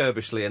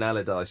Kirbishley and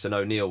Allardyce and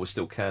O'Neill were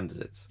still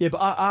candidates. Yeah, but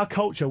our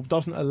culture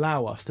doesn't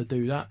allow us to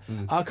do that.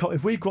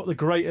 If we've got the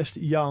greatest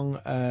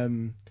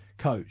young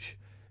coach...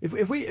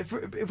 If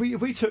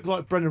we took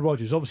like Brendan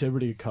Rodgers, obviously a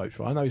really good coach,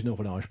 right? I know he's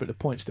Northern Irish, but the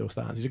point still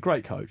stands. He's a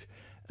great coach.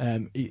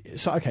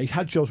 He's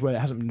had jobs where it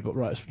hasn't been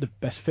the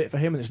best fit for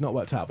him, and it's not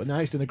worked out. But now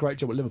he's doing a great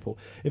job at Liverpool.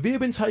 If he had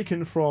been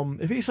taken from,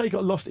 he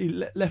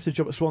left his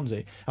job at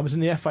Swansea and was in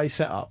the FA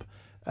setup.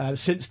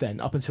 Since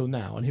then, up until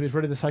now, and he was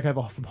ready to take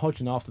over from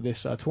Hodgson after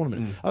this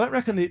tournament. I don't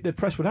reckon the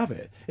press would have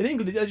it. In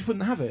England, they just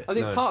wouldn't have it. I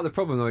think part of the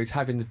problem, though, is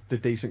having the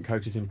decent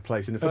coaches in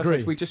place. In the first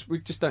place, we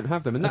just don't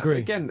have them, and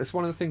that's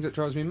one of the things that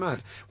drives me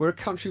mad. We're a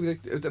country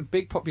with a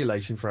big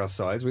population for our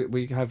size.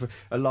 We have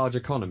a large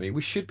economy.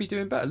 We should be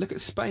doing better. Look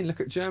at Spain.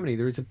 Look at Germany.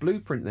 There is a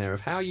blueprint there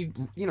of how you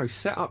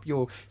set up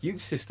your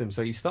youth system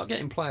so you start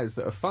getting players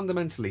that are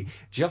fundamentally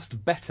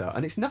just better,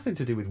 and it's nothing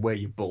to do with where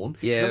you're born.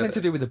 It's nothing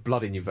to do with the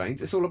blood in your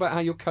veins. It's all about how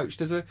you're coached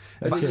as a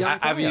young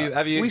player.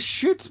 Have you? We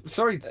should.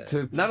 Sorry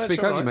to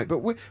speak over you, mate, but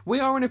we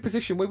are in a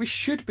position where we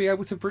should be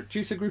able to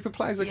produce a group of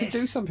players that can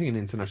do something in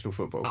international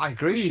football. I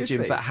agree with you,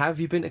 Jim. But have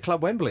you been to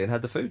Club Wembley and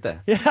had the food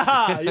there?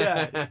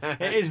 Yeah,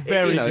 it is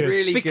very good.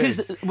 Really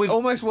because good.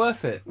 Almost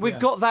worth it. We've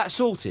got that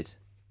sorted.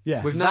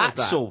 Yeah, we've that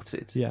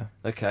sorted. Yeah.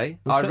 Okay.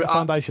 We've set the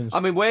foundations. I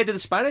mean, where do the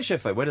Spanish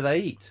FA? Where do they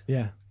eat?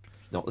 Yeah.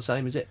 Not the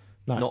same, is it?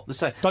 No. Not the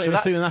same. Don't even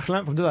sing the national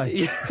anthem, do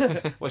they?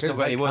 Well, it's not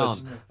got any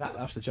words.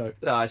 That's the joke.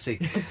 Oh, I see.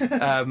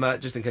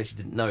 Just in case you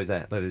didn't know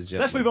that, ladies and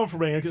gentlemen. Let's move on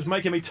from England, because it's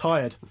making me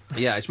tired.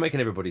 Yeah, it's making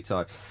everybody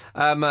tired.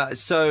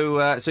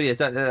 So yes,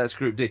 that's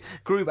Group D.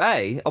 Group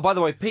A. Oh, by the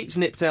way, Pete's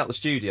nipped out the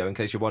studio, in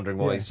case you're wondering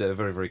why he's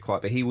very, very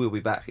quiet, but he will be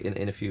back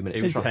in a few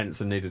minutes. He was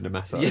tense and needed a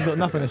massage. He's got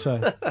nothing to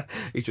say.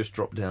 He just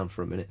dropped down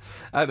for a minute.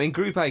 In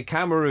Group A,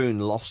 Cameroon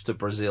lost to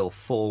Brazil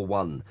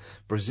 4-1.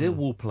 Brazil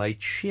will play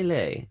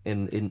Chile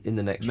in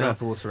the next round.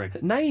 Mouth-watering.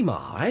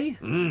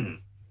 Neymar,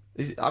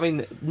 eh? I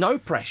mean, no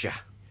pressure.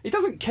 He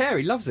doesn't care.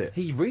 He loves it.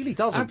 He really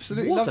does.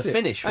 Absolutely What loves a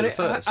finish for and the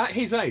first. At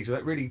his age,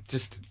 that really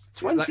just...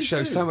 22. That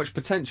shows so much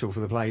potential for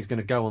the player he's going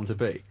to go on to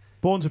be.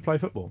 Born to play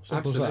football.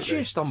 Simple as that.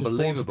 Absolutely. Just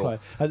unbelievable. Born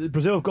to play.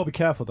 Brazil have got to be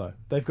careful, though.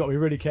 They've got to be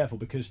really careful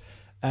because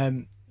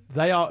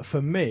they are,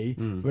 for me,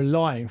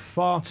 relying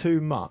far too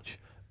much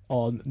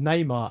on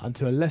Neymar and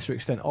to a lesser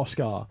extent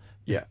Oscar,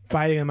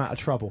 bailing them out of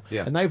trouble.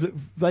 Yeah. And they've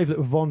looked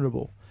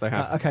vulnerable. They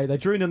have. Okay, they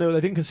drew 0-0.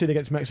 They didn't concede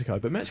against Mexico,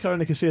 but Mexico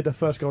only conceded their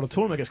first goal of the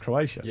tournament against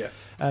Croatia. Yeah.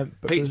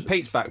 But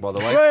Pete's back, by the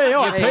way. Hey,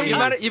 all right,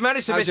 Pete. You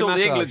managed to How's miss your all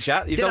the massage? England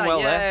chat. You've Did done I?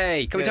 well there.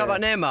 Yay. Can we talk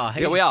about Neymar?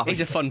 Yeah, we are.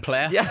 He's a fun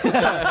player.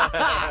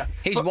 Yeah.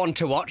 He's one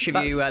to watch if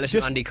you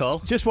listen to Andy Cole.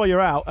 Just while you're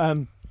out,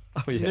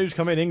 yeah. news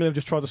come in. England have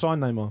just tried to sign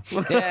Neymar.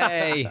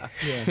 Yay.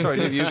 Sorry,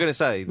 Liv, you were going to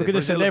say. We're going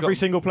to send every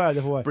single player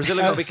the other way. Brazil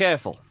have got to be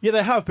careful. Yeah,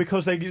 they have,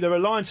 because they're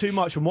relying too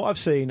much on what I've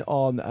seen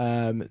on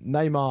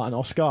Neymar and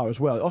Oscar as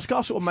well.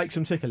 Oscar sort of makes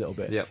them tick a little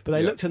bit, Yep. but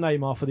they look to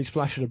Neymar for these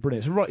flashes of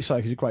brilliance. And rightly so,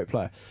 because he's a great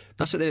player.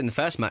 That's what they did in the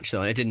first match,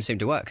 though, and it didn't seem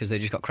to work because they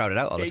just got crowded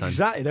out all the time.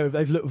 Exactly,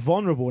 they've looked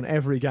vulnerable in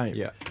every game.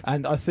 Yeah.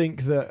 And I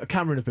think that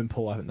Cameroon have been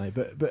poor, haven't they?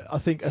 But I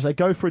think as they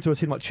go through to a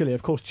team like Chile,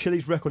 of course,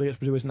 Chile's record against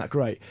Brazil isn't that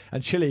great.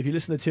 And Chile, if you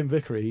listen to Tim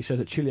Vickery, he says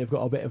that Chile have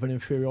got a bit of an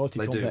inferiority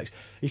They do. complex.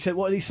 He said,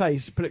 what did he say?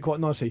 He put it quite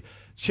nicely.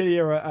 Chile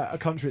are a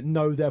country that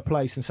know their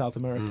place in South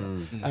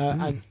America.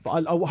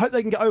 But I hope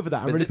they can get over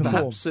that and really perform.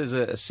 Perhaps there's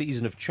a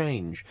season of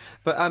change.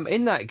 But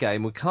in that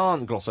game, we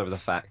can't gloss over the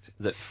fact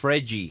that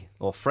Fredgy,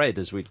 or Fred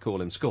as we'd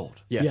call him,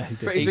 scored. Yeah, he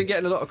did. But he's been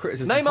getting a lot of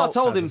criticism. Neymar Hulk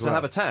told has him as to well.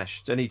 have a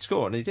tash, and he'd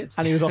score, and he did.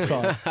 And he was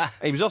offside.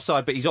 He was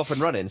offside, but he's off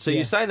and running. So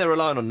you're saying they're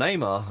relying on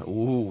Neymar?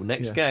 Ooh,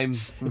 next game.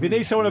 If you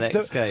need someone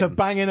to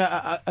bang in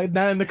a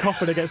nail in the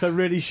coffin against a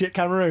really shit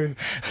Cameroon,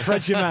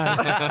 Fred's your man.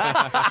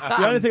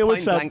 The only thing I would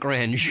Point say, blank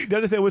range. the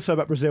only thing I would say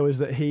about Brazil is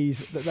that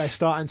they're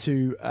starting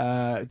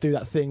to do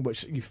that thing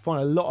which you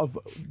find a lot of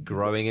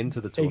growing into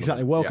the tournament.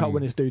 exactly World Cup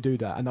winners do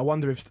that, and I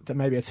wonder if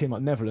maybe a team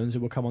like Netherlands, who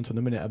we'll come on to in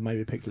a minute, have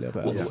maybe picked a little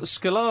bit. Well, earlier.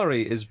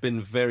 Scolari has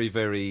been very,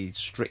 very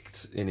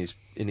strict in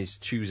his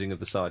choosing of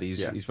the side.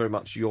 He's very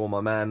much you're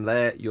my man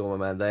there,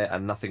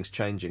 and nothing's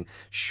changing.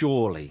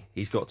 Surely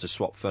he's got to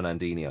swap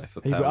Fernandinho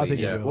for Paulinho. I think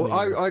he will. Well,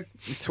 I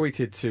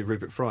tweeted to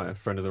Rupert Fryer,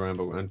 friend of the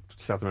Ramble and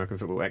South American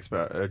football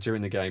expert,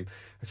 during the game,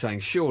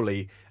 saying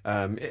surely,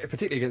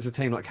 particularly against a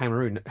team like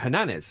Cameroon,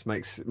 Hernandez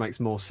makes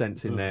more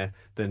sense in there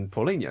than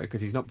Paulinho,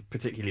 because he's not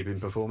particularly been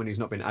performing, he's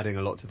not been adding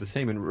a lot to the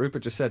team, and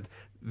Rupert just said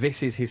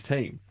this is his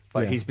team.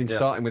 Like he's been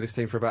starting with this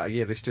team for about a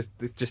year. This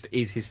just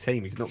is his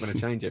team. He's not going to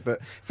change it. But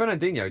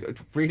Fernandinho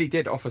really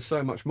did offer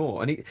so much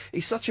more, and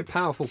he's such a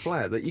powerful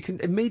player that you can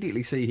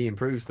immediately see he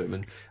improves them.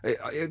 And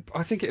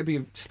I think it would be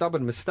a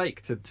stubborn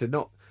mistake to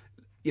not,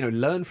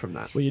 learn from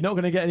that. Well, you're not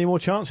going to get any more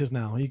chances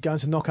now. You're going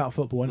to knockout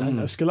football, and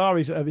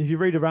Scolari's. If you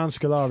read around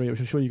Scolari, which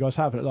I'm sure you guys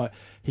have,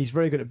 he's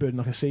very good at building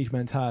like a siege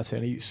mentality,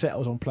 and he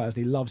settles on players,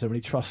 and he loves them,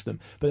 and he trusts them.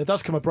 But there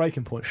does come a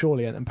breaking point,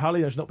 surely, and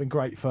Paulinho's not been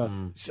great for.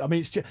 I mean,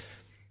 it's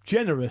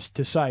generous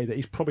to say that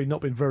he's probably not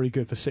been very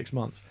good for 6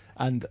 months,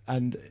 and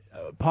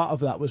part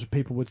of that was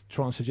people would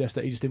try and suggest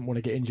that he just didn't want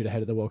to get injured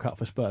ahead of the World Cup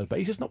for Spurs, but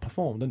he's just not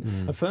performed.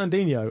 And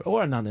Fernandinho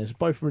or Hernandez,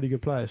 both really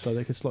good players, so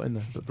they could slot in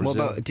there. But What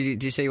about,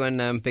 did you see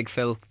when Big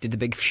Phil did the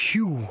big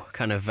phew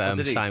kind of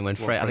sign when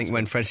Fred? I think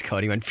when Fred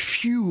scored, he went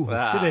phew.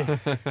 did he?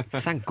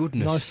 Thank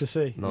goodness. Nice to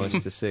see.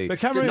 Nice to see. But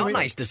It's Cameroon, not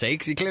nice to see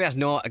because he clearly has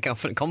no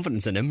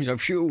confidence in him. He's like,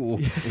 phew.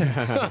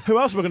 who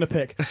else am I going to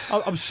pick?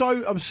 I'm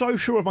so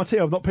sure of my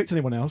team. I've not picked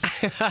anyone else.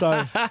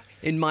 So,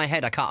 In my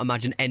head, I can't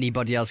imagine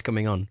anybody else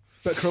coming on.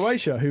 but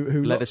Croatia,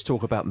 who Let us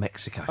talk about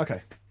Mexico.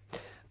 okay.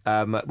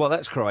 Well,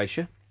 that's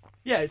Croatia.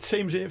 Yeah, it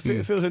seems it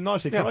fills in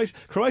nicely.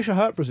 Croatia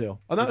hurt Brazil.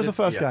 I know it was the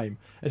first game.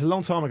 It's a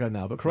long time ago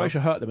now, but Croatia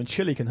hurt them, and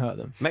Chile can hurt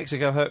them.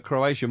 Mexico hurt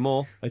Croatia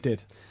more. They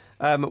did.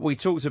 We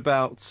talked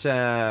about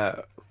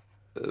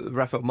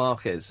Rafael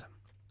Marquez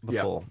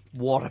before.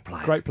 What a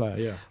player. Great player,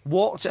 yeah.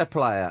 What a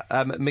player.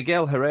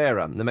 Miguel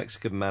Herrera, the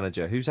Mexican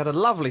manager, who's had a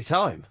lovely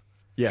time.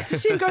 Yeah. To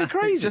see him going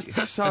crazy. Just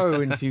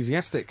so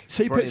enthusiastic.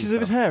 See Brilliant pictures of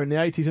his stuff. hair in the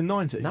 80s and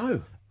 90s?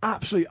 No.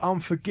 Absolutely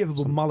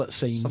unforgivable mullet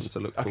scenes. Something to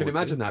look I forward can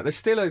imagine to. that. There's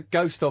still a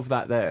ghost of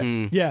that there.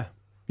 Yeah.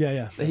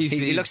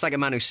 He looks like a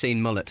man who's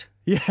seen mullet.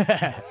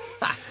 Yeah.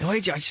 The way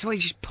he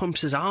just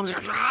pumps his arms.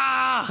 Like,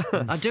 ah!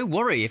 I do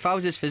worry. If I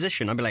was his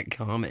physician, I'd be like,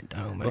 calm it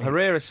down, mate. Well,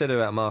 Herrera said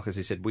about Marcus,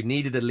 he said, we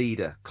needed a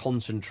leader,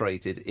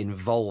 concentrated,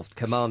 involved,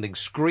 commanding,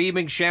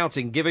 screaming,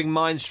 shouting, giving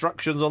my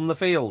instructions on the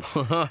field.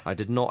 I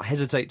did not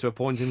hesitate to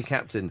appoint him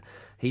captain.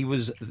 He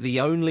was the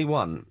only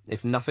one,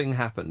 if nothing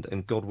happened,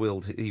 and God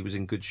willed he was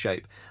in good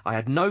shape. I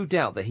had no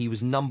doubt that he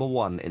was number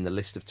one in the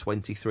list of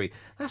 23.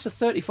 That's a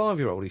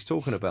 35-year-old he's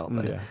talking about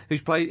there, he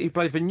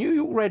played for New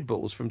York Red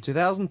Bulls from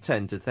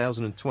 2010 to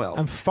 2012.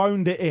 And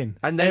phoned it in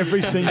And then-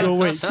 every single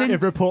week, Since-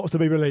 if reports to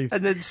be believed.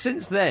 And then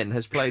since then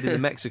has played in the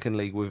Mexican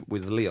league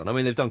with Leon. I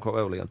mean, they've done quite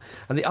well, Leon.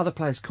 And the other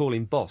players call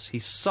him boss.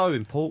 He's so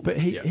important. But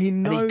he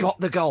and knows... he got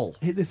the goal.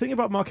 The thing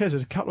about Marquez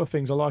is a couple of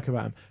things I like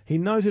about him. He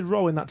knows his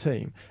role in that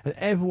team, and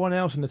everyone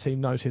else else in the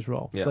team knows his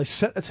role. Yeah. They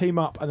set the team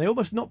up, and they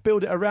almost not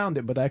build it around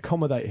him, but they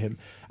accommodate him.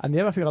 And the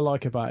other thing I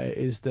like about it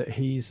is that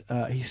he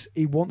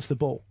wants the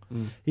ball.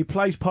 He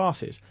plays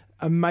passes.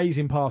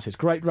 Amazing passes,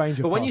 great range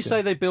of But when you passing.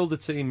 say they build a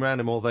team around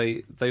him or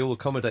they all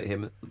accommodate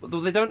him,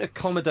 they don't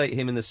accommodate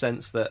him in the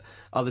sense that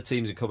other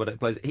teams accommodate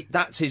players.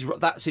 That's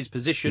his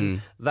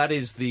position. That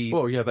is the...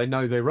 Well, yeah, they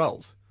know their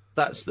roles.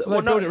 That's the,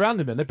 Well, they build it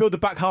around him then. They build the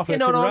back half of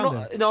the team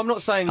around him. No, I'm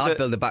not saying I'd that...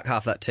 build the back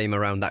half of that team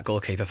around that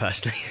goalkeeper,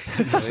 personally.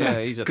 Yeah,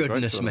 he's a great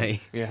Goodness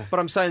tournament. me. Yeah. But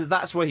I'm saying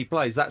that's where he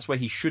plays. That's where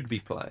he should be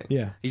playing.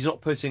 Yeah. He's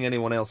not putting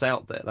anyone else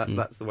out there.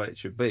 That's the way it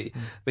should be.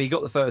 But he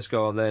got the first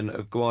goal, and then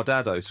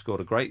Guardado scored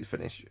a great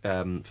finish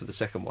for the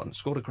second one.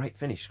 Scored a great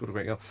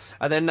goal.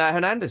 And then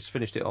Hernandez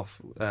finished it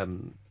off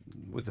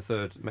with the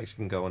third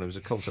Mexican goal, and it was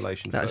a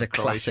consolation. That was a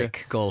Croatia.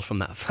 classic goal from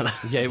that fella.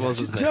 Yeah, it was,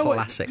 wasn't Do it? you know what-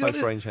 Classic. you know,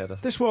 Close range header.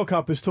 This World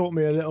Cup has taught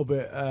me a little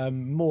bit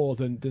more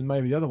than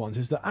maybe the other ones,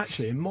 is that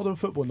actually in modern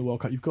football in the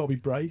World Cup you've got to be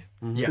brave.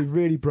 Yeah. Be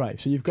really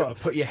brave. So you've Got got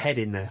to put your head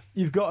in there.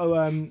 you've got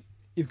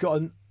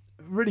to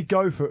really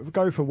go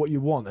for what you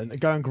want and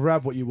go and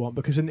grab what you want,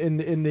 because in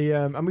the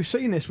and we've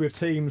seen this with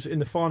teams in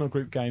the final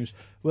group games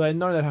where they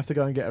know they have to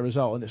go and get a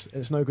result, and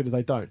it's no good if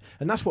they don't.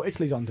 And that's what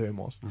Italy's undoing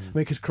was. I mean,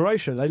 because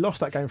Croatia, they lost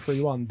that game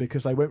 3-1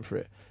 because they went for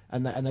it,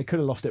 and they could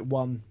have lost it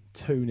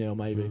 1-2-0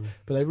 maybe,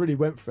 but they really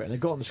went for it, and they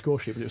got on the score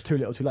sheet, but it was too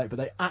little too late. But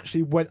they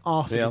actually went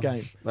after the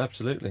game.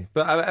 Absolutely.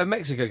 But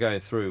Mexico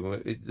going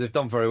through, they've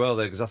done very well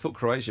there, because I thought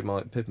Croatia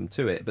might pip them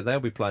to it, but they'll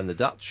be playing the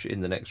Dutch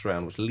in the next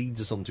round, which leads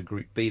us on to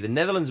Group B. The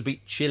Netherlands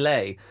beat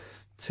Chile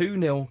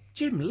 2-0.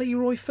 Jim,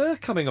 Leroy Fer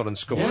coming on and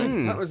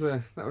scoring. That was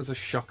a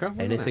shocker.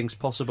 Wasn't Anything's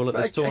possible at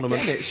But this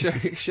tournament.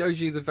 Again, it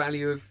shows you the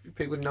value of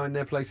people knowing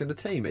their place in the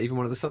team, even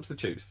one of the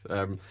substitutes.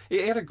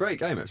 He had a great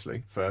game,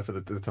 actually, for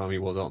the time he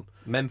was on.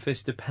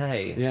 Memphis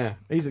Depay. Yeah.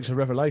 He looks a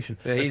revelation.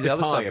 Yeah, he's It's the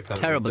other Depay, side. apparently.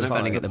 Terrible Depay.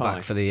 defending at the Depay.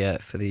 back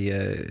for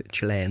the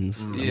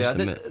Chileans. I Yeah, must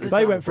admit.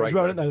 They went for it as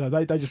well, break, didn't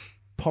they? They just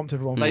pumped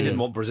everyone. They forward. didn't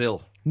want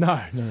Brazil.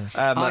 No.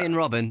 Iron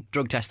Robin,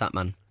 drug test that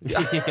man. He's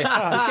getting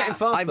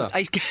faster.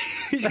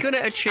 He's going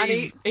to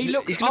achieve. he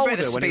looked he's going to older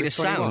break the when he speed of was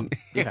 21. sound.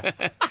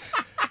 Yeah.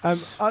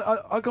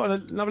 I got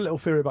another little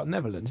theory about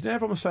Netherlands. You know,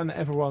 everyone was saying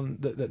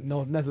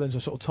that Netherlands are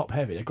sort of top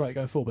heavy. They're great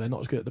going forward, but they're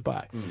not as good at the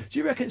back. Do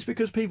you reckon it's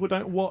because people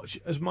don't watch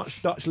as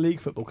much Dutch league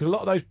football? Because a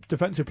lot of those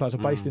defensive players are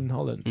based in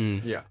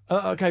Holland. Yeah.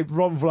 Okay,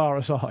 Ron Vlaar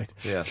aside.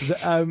 Yeah.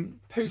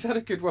 Who's had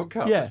a good World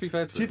Cup? Yeah. Let's be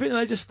fair to Do you him. think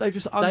they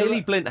just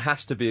Daley Blint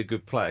has to be a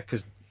good player,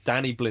 because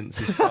Danny Blint's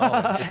his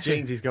father. The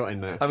genes he's got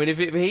in there. I mean, if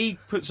he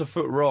puts a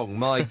foot wrong,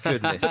 my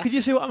goodness. Could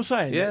you see what I'm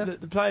saying? Yeah.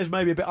 The players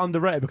may be a bit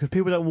underrated because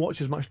people don't watch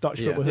as much Dutch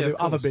Yeah. football as Yeah, they do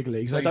of other course. big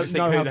leagues. So They you don't just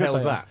know think, how who the good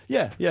hell's they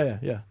are.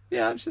 that? Yeah.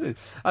 Yeah, absolutely.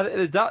 I think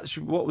the Dutch,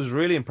 what was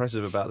really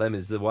impressive about them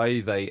is the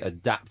way they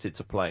adapted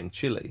to playing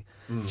Chile.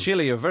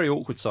 Chile are a very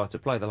awkward side to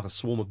play. They're like a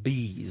swarm of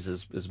bees,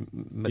 as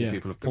many Yeah.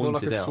 people have More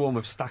pointed like a out. swarm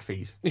of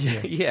staffies.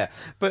 Yeah,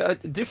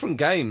 but different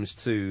games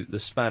to the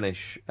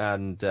Spanish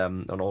and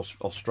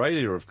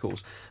Australia, of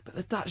course. But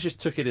the Dutch just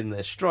took it in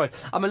their stride.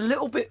 I'm a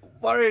little bit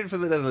worried for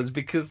the Netherlands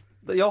because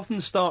they often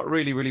start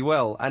really, really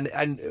well. And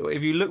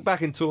if you look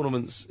back in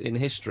tournaments in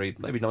history,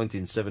 maybe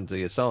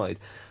 1970 aside,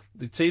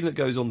 the team that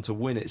goes on to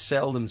win it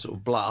seldom sort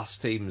of blasts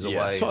teams away.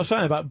 That's what I was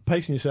saying about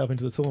pacing yourself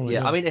into the tournament.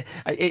 Yeah, I mean,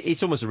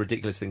 it's almost a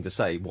ridiculous thing to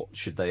say. What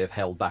should they have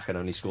held back and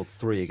only scored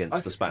 3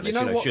 against the Spanish? you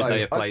know what, should though?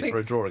 they have I played think- for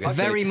a draw against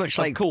Very Italy? much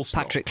Of like course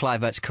not. Patrick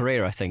Kluivert's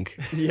career, I think.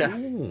 Yeah.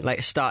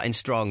 Like starting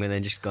strong and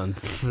then just gone.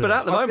 But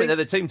at the I moment, think- they're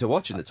the team to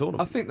watch in the I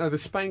tournament. think, though, the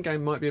Spain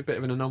game might be a bit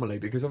of an anomaly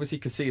because obviously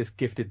Casillas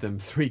gifted them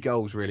 3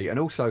 goals, really, and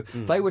also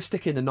they were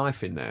sticking the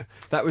knife in there.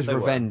 That was They were.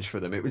 revenge for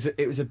them. It was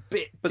a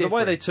bit. But the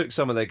way they different. took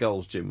some of their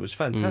goals, Jim, was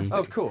fantastic.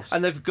 Of course.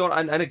 And they've got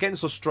and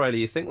against Australia,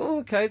 you think, oh,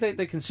 okay,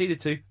 they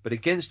conceded 2, but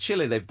against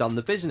Chile, they've done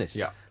the business.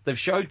 Yeah. They've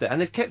showed that, and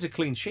they've kept a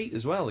clean sheet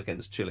as well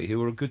against Chile,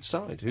 who are a good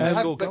side, who They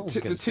score had goals the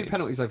against 2 teams.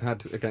 penalties they've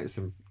had against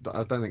them,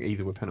 I don't think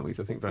either were penalties.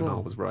 I think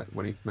Bernal was right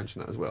when he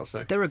mentioned that as well.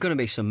 So There are going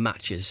to be some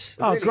matches.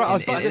 Oh, great. I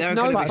was- There there's are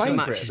no gonna be some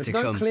favourite. matches There's to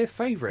no come. clear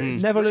favourite.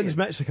 It's Netherlands, brilliant.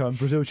 Mexico, and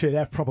Brazil, Chile.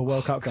 They're proper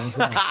World Cup games.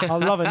 Aren't they?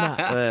 I'm loving that.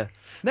 Yeah.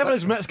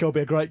 Netherlands, Mexico will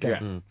be a great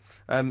game.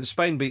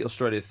 Spain beat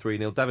Australia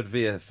 3-0. David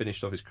Villa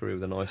finished off his career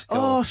with a nice goal.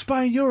 Oh,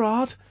 Spain, you're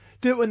hard.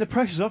 Do it when the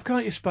pressure's off,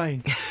 can't you,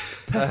 Spain?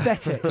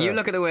 Pathetic. You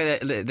look at the way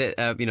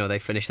that they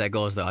finish their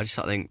goals, though. I just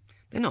sort of think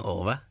they're not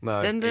over.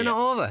 No. Then they're not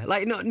over.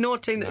 Like no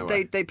team. No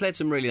they way. played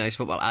some really nice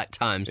football at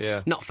times.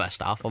 Yeah. Not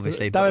first half,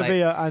 obviously. But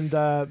David like,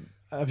 Villa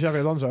and Xavi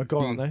Alonso are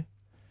gone, aren't they?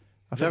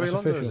 I think Xavi that's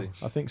Alonso, official. is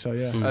he? I think so,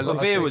 yeah. Well, I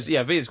Villa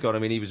think Villa's gone. I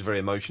mean, he was very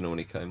emotional when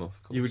he came off.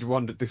 Of course. You would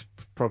wonder this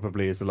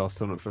probably is the last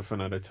tournament for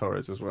Fernando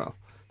Torres as well.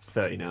 He's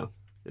 30 now.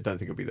 I don't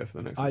think he'll be there for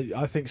the next one.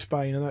 I think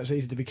Spain, I know it's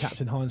easy to be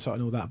captain hindsight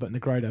and all that, but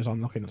Negredo's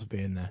unlucky not to be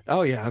in there.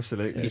 Oh, yeah,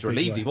 absolutely. He's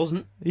relieved he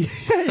wasn't. he's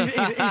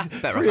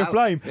Better free off of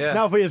blame. Yeah.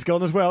 Now Villa's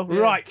gone as well.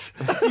 Right.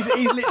 He's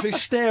literally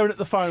staring at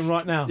the phone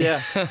right now. Yeah,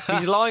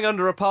 he's lying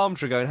under a palm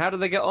tree going, how did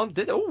they get on?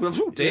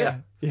 Oh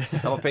dear.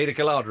 I'm a pina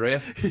colada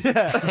here.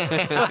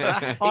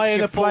 Yeah. It's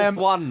your fourth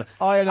one,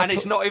 and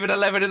it's not even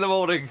 11 in the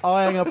morning.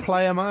 Eyeing a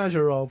player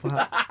manager role,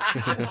 perhaps.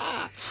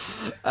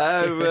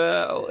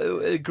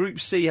 Group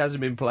C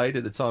hasn't been played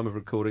at the time of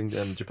recording.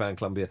 Japan,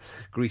 Colombia,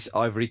 Greece,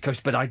 Ivory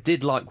Coast. But I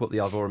did like what the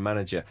Ivorian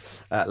manager,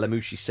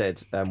 Lamouchi,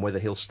 said, whether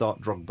he'll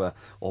start Drogba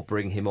or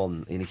bring him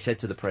on. And he said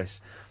to the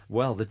press,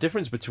 well, the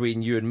difference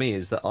between you and me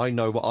is that I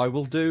know what I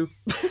will do.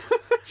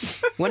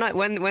 When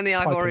the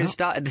Ivorians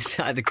started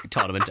the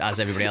tournament, as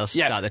everybody else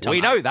started the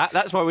tournament. We know that.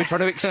 That's why we're trying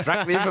to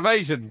extract the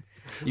information.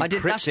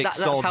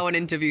 That's how an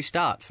interview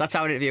starts. That's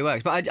how an interview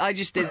works. But I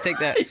just did think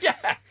that.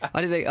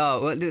 I did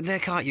think, they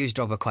can't use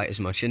Drogba quite as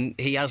much, and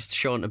he has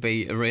shown to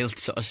be a real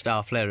sort of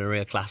star player, and a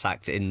real class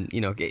act.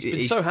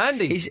 He's so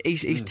handy.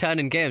 He's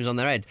turning games on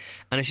their head,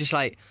 and it's just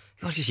like,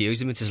 I'll just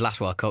use him. It's his last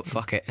World Cup.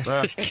 Fuck it.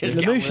 just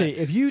Lamouchi,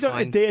 if you don't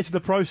adhere to the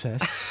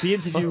process, the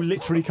interview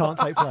literally can't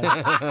take place.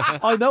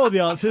 I know all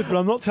the answers, but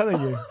I'm not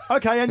telling you.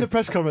 Okay, end the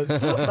press conference.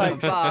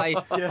 Thanks. Bye.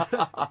 Yeah.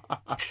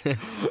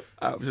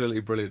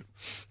 Absolutely brilliant.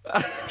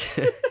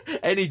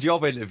 Any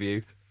job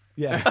interview.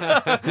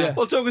 Yeah.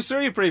 Well, talk us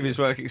through your previous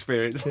work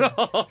experience. You're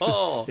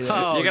going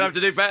to have to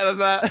do better than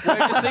that. Where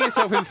do you see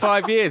yourself in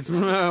 5 years?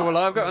 Well,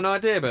 I've got an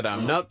idea, but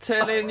I'm not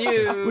telling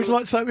you. Would you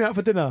like to take me out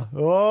for dinner?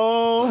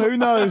 Oh, who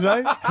knows,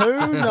 eh?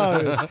 Who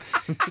knows?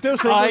 Still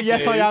single?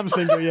 Yes, I am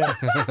single, yeah.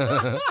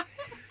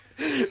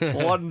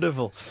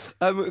 Wonderful.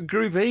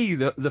 Group E,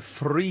 the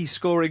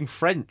free-scoring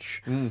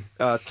French.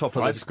 Top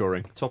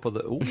of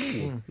the...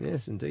 Ooh,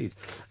 yes, indeed.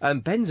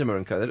 Benzema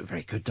and co, they look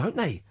very good, don't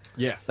they?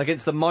 Yeah.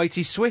 Against the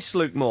mighty Swiss,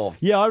 Luke Moore.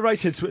 Yeah, I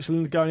rated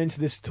Switzerland going into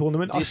this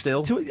tournament. Do you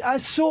still? Sort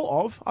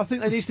of. I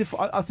think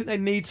they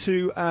need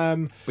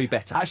to be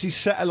better. Actually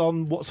settle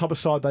on what type of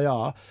side they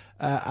are.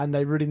 And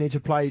they really need to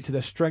play to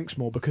their strengths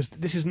more, because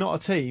this is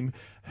not a team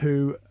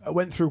who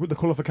went through the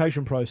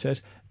qualification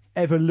process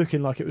ever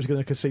looking like it was going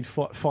to concede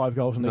 5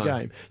 goals in the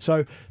game.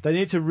 So they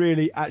need to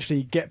really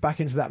actually get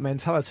back into that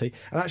mentality.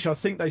 And actually, I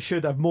think they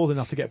should have more than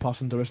enough to get past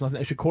Honduras, and I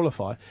think they should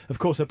qualify. Of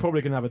course, they're probably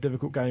going to have a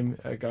difficult game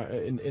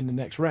in the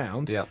next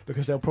round,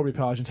 because they'll probably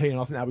play Argentina, and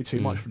I think that'll be too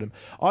much for them.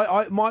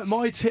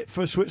 My tip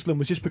for Switzerland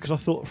was just because I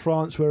thought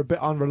France were a bit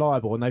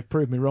unreliable, and they've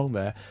proved me wrong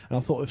there. And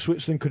I thought if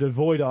Switzerland could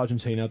avoid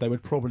Argentina, they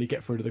would probably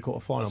get through to the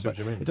quarter-final. But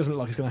it doesn't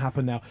look like it's going to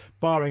happen now,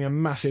 barring a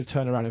massive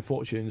turnaround in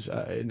fortunes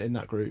in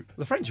that group.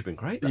 The French have been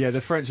great, though. Yeah,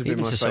 the French have been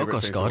my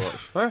favourite thing to watch.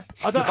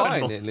 I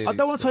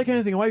don't want to take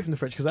anything away from the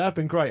French, because they have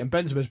been great, and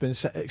Benzema's been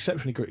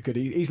exceptionally good.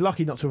 He's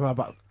lucky not to have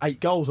about 8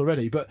 goals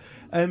already. But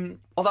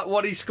that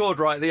one he scored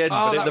right at the end,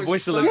 but the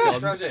whistle has gone.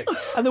 Tragic.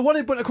 And the one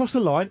he went across the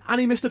line, and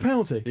he missed a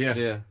penalty.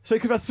 Yeah. So he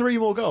could have had 3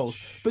 more goals.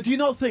 But do you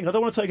not think? I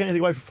don't want to take anything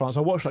away from France.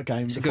 I watched that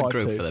game. It's a good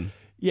group for them.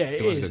 Yeah,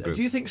 it is.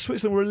 Do you think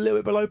Switzerland were a little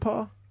bit below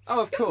par? Oh,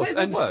 of course.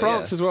 And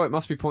France as well, it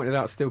must be pointed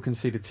out, still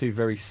conceded 2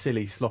 very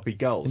silly, sloppy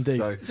goals. Indeed.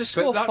 So, to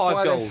score 5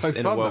 goals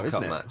in a World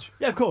Cup it? match.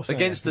 Yeah, of course.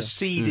 Against the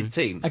seeded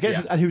team.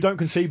 And who don't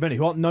concede many,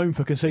 who aren't known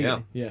for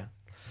conceding. Yeah.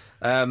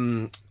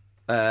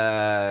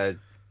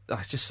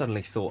 I just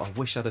suddenly thought, I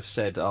wish I'd have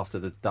said after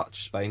the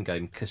Dutch-Spain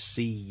game,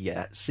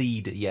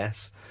 seed,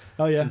 yes.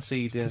 Oh, yeah.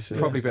 Concede, yes.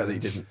 Probably better that you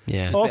didn't.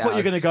 Yeah. Oh, I thought you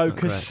were going to go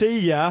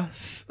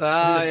Casillas.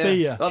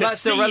 Oh,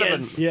 that's still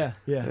relevant. Yeah.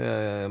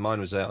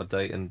 Mine was out of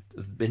date and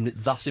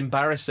thus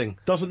embarrassing.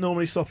 Doesn't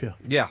normally stop you.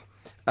 Yeah.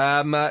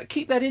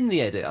 Keep that in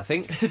the edit, I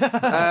think.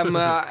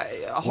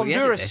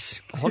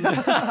 Honduras.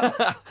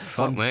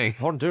 Fuck me.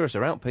 Honduras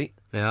are out, Pete.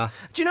 Yeah.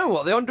 Do you know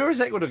what? The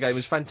Honduras-Ecuador game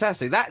was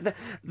fantastic. That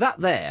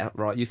there,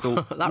 right? You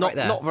thought not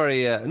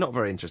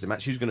very interesting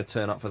match. Who's going to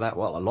turn up for that?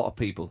 Well, a lot of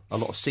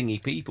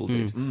singy people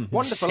did.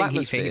 Wonderful Singy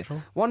atmosphere.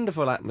 people.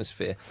 Wonderful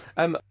atmosphere.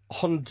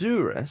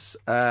 Honduras,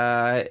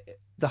 the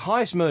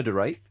highest murder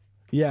rate.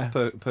 Yeah.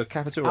 Per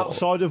capita.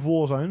 Outside of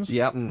war zones.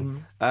 Yeah.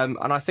 And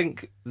I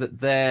think that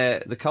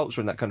the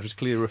culture in that country is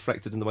clearly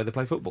reflected in the way they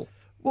play football.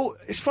 Well,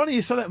 it's funny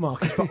you say that,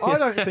 Marcus, but I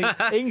don't think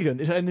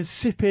England is an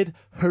insipid,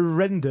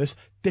 horrendous,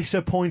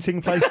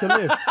 disappointing place to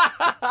live.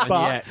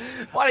 Well,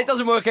 it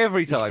doesn't work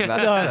every time.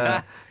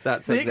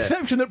 That's the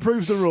exception that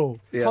proves the rule.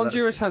 Yeah,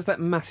 Honduras has that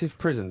massive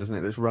prison, doesn't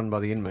it, that's run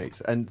by the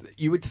inmates. And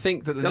you would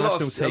think that the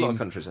national team a lot of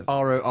countries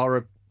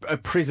are a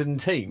prison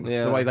team,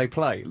 the way they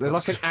play. They're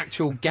like an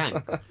actual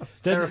gang.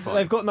 Terrifying.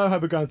 They've got no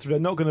hope of going through. They're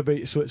not going to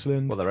beat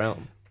Switzerland. Well, they're out.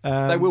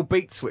 They will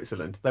beat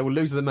Switzerland. They will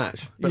lose the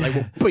match, but they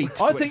will beat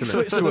Switzerland.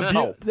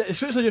 I think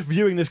Switzerland just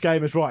viewing this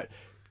game as, right,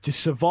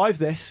 just survive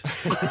this,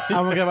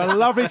 and we're going to have a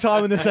lovely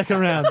time in the second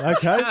round,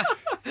 okay?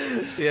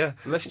 Yeah.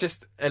 Let's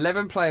just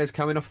 11 players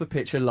coming off the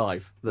pitch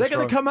alive. They're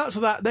going to come out to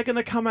that. They're going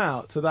to come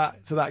out to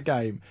that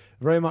game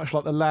very much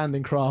like the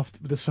landing craft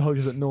with the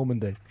soldiers at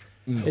Normandy.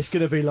 It's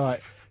going to be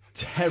like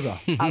terror,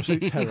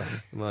 absolute terror.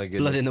 My goodness.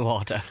 Blood in the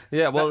water.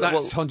 Yeah,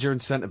 that's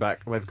Honduran centre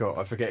back. They've got,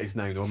 I forget his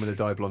name, the one with the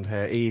dye blonde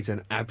hair. He's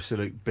an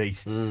absolute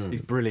beast.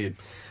 He's brilliant.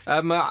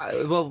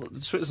 Well,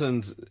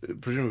 Switzerland,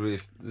 presumably,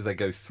 if they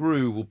go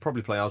through, will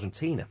probably play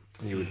Argentina.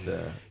 You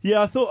would.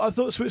 Yeah, I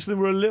thought Switzerland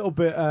were a little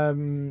bit.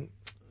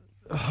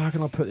 How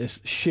can I put this?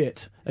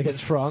 Shit.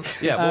 against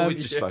France. Yeah, well, we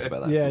just spoke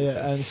about that.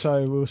 Yeah, and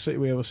so we'll see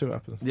what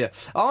happens. Yeah.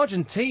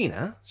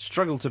 Argentina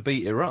struggled to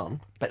beat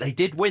Iran, but they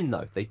did win,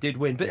 though. They did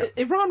win. But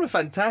Iran were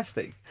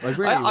fantastic. They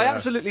really I were.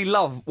 absolutely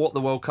love what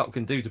the World Cup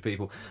can do to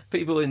people.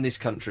 People in this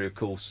country, of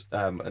course,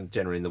 and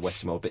generally in the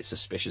Western world, a bit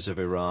suspicious of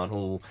Iran.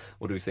 Oh,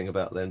 what do we think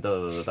about them? Da,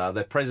 da, da, da.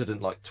 Their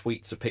president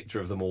tweets a picture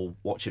of them all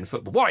watching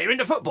football. Why, you're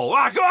into football?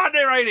 Ah, go on,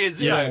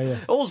 Iranians! You know,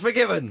 all's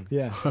forgiven.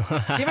 Yeah.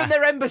 Give them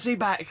their embassy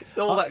back.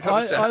 All that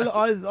kind of stuff.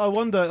 I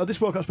wonder. This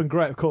World Cup's been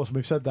great, of course, and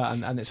we've said that,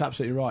 and it's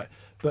absolutely right.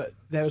 But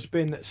there's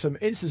been some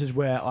instances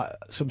where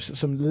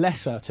some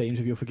lesser teams,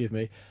 if you'll forgive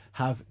me,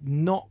 have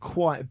not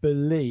quite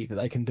believed that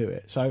they can do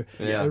it. So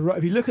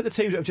if you look at the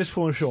teams that have just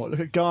fallen short, look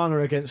at Ghana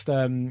against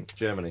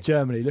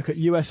Germany. Look at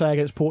USA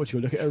against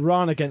Portugal. Look at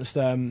Iran against.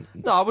 No,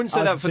 I wouldn't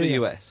say that for the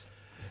US.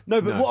 No,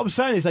 but what I'm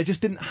saying is they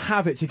just didn't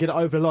have it to get it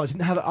over the line.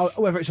 Didn't have it,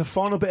 whether it's a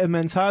final bit of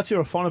mentality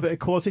or a final bit of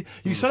quality.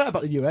 You say that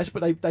about the US,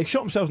 but they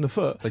shot themselves in the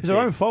foot. It's their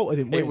own fault they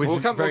didn't win.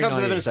 We'll come to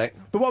them in a sec.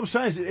 But what I'm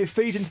saying is it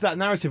feeds into that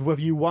narrative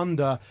whether you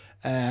wonder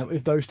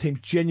if those teams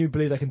genuinely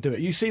believe they can do it.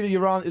 You see the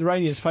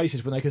Iranians'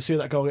 faces when they could see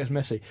that goal against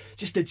Messi.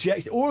 Just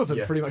dejected. All of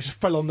them pretty much just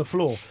fell on the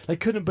floor. They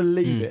couldn't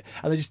believe it,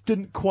 and they just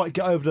didn't quite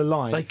get over the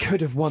line. They could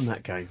have won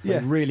that game. Yeah.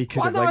 They really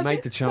could have. They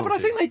made the chances. No, but I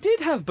think they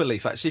did have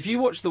belief, actually. If you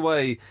watch the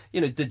way,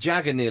 De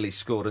Jager nearly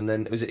scored, and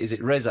then is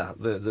it Reza,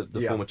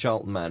 the former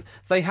Charlton man?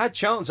 They had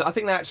chances. I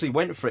think they actually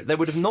went for it. They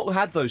would have not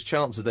had those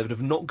chances. They would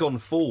have not gone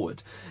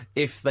forward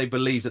if they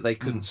believed that they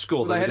couldn't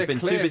score. They would have been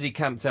too busy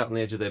camped out on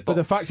the edge of their box.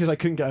 But the fact is they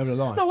couldn't get over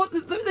the line. No,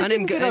 they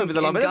didn't get over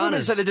the line. But that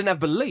doesn't say they didn't have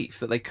belief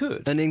that they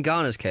could. And in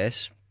Ghana's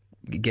case,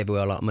 he gave away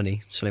a lot of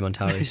money, Suleiman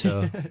Tari,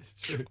 so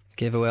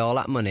gave away all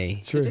that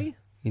money. True. Did he?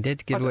 He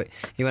did give away.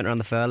 He went around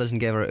the furlers and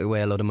gave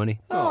away a load of money.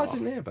 Oh, I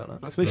didn't hear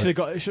about that. They should have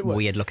got.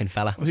 Weird looking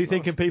fella. Was he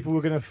thinking people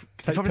were going to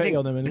take pity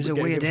on him? And there's a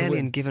weird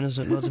alien giving us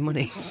loads of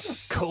money.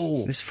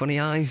 Cool. This funny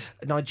eyes.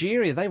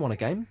 Nigeria, they won a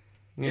game.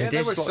 Yeah,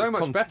 they were so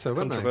much better,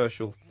 weren't they?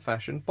 Controversial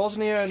fashion.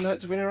 Bosnia and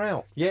Herzegovina are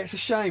out. Yeah, it's a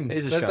shame. It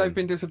is a shame. They've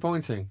been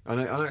disappointing. I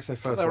know it's their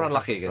first. They were World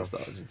unlucky Cup against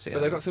stuff. Argentina.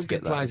 But they've got some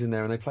good players in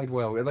there, and they played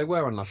well. They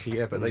were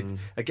unlucky, but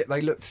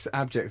they looked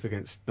abject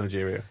against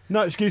Nigeria.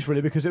 No excuse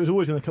really, because it was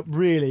always going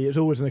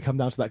to come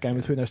down to that game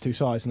between those two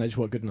sides, and they just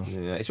weren't good enough.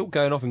 Yeah, it's all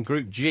going off in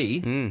Group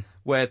G,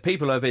 where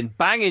people have been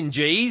banging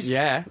G's.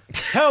 Yeah.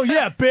 Hell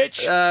yeah,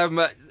 bitch!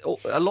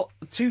 A lot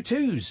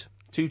 2-2s.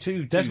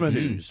 2-2. Desmond.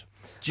 2-2s.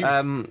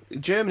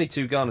 Germany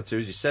 2, Ghana 2,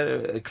 as you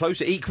said,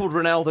 closer, equaled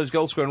Ronaldo's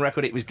goal scoring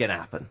record. It was going to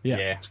happen. Yeah.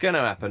 It's going to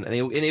happen, and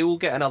he will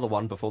get another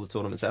one before the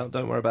tournament's out.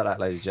 Don't worry about that,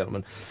 ladies and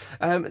gentlemen.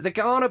 The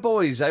Ghana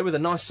boys, with a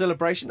nice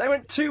celebration, they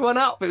went 2-1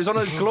 up. It was one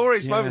of those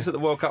glorious moments at the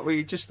World Cup where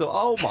you just thought,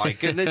 oh my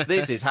goodness,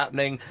 this is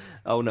happening.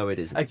 Oh no, it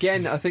isn't.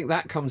 Again, I think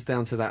that comes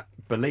down to that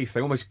belief.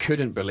 They almost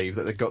couldn't believe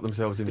that they got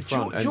themselves in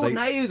front. Jordan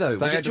Ayew, though.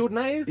 Was it Jordan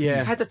Ayew?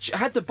 Yeah.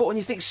 Had the ball, and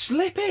you think,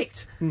 slip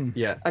it.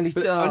 Yeah. And he's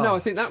no, I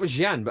think that was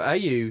Jan, but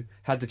Ayew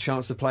had the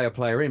chance to play a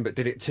player in, but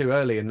did it too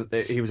early, and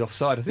he was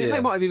offside. I think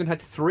they might have even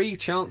had three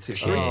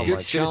chances,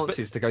 good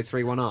chances to go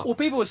 3-1 up. Well,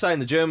 people were saying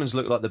the Germans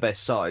look like the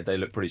best side. They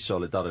look pretty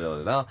solid.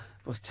 Well,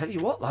 I tell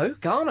you what, though,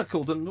 Ghana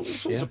called them all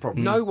sorts of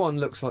problems. No one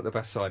looks like the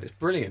best side. It's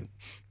brilliant.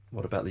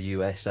 What about the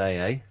USA,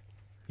 eh?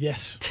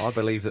 Yes. I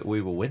believe that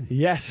we will win.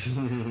 Yes.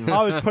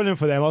 I was pulling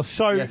for them. I was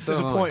so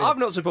disappointed. I've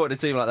not supported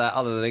a team like that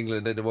other than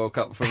England in the World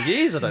Cup for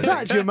years, I don't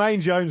That think. Jermaine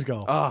Jones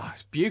goal. Oh,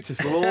 it's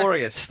beautiful.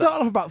 Glorious.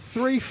 Started off about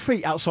 3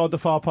 feet outside the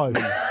far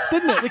post.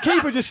 Didn't it? The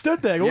keeper just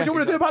stood there. What do you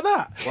want to do about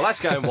that? Well, that's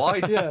going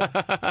wide.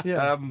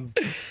 Yeah.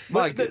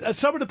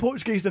 Some of the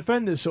Portuguese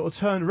defenders sort of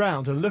turned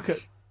round to look at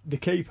the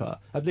keeper.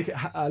 I'd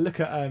look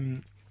at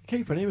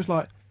keeper, and he was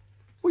like,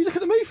 "What are you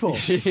looking at me for?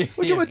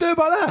 What do you want to do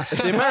about that?"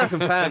 The American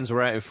fans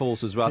were out in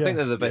force as well. I think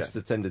they're the best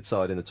attended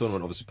side in the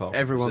tournament, obviously, apart from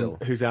Everyone Brazil.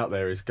 who's out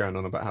there is going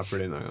on about how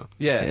brilliant they are.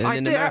 Yeah,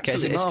 in America,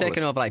 it's marvellous.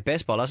 taken over like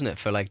baseball, hasn't it,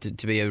 for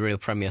to be a real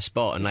premier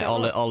sport, and like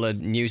all the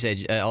news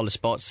all the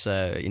sports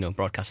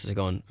broadcasters are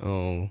going,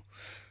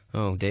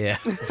 oh dear,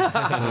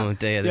 oh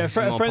dear, this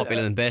is more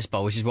popular than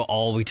baseball, which is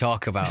all we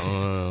talk about.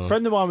 A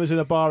friend of mine was in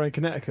a bar in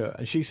Connecticut,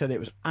 and she said it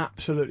was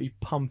absolutely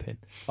pumping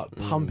for that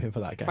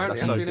game. Apparently,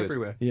 That's so it's been good.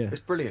 everywhere. Yeah.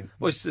 It's brilliant.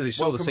 Well, you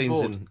saw the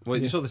scenes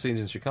you saw the scenes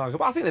in Chicago,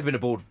 but I think they've been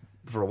aboard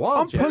for a while.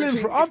 I'm pulling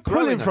for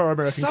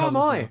American So am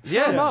I. cousins.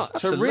 So much. I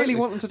absolutely. really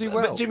want them to do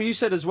well. But Jimmy, you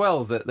said as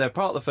well that they're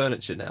part of the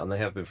furniture now, and they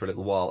have been for a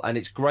little while. And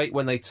it's great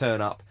when they turn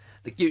up.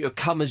 You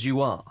come as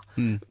you are.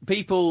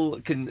 People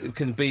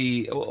can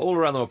be all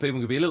around the world. People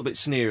can be a little bit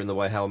sneer in the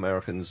way how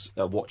Americans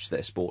watch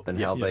their sport and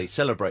how they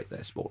celebrate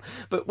their sport.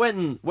 But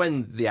when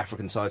the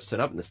African sides turn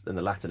up and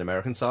the Latin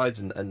American sides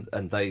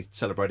and they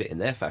celebrate it in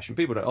their fashion,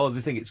 people don't.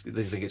 They think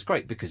it's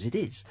great because it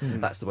is.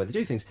 That's the way they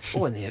do things.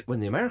 Or when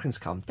the Americans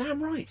come,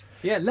 damn right.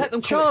 Yeah, let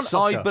them call it chant.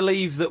 soccer. I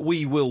believe that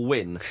we will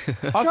win.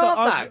 Chant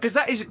that because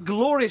that is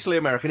gloriously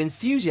American,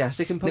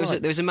 enthusiastic and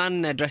polite. There was a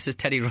man dressed as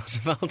Teddy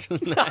Roosevelt. Some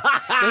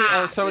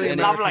of the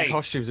American Lovely.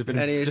 costumes have been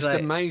And he was just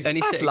like, amazing. and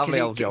he That's said, lovely 'cause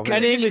he- old job. 'cause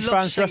Any they English just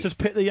love fans dressed as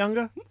Pitt the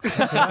Younger?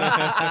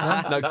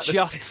 No,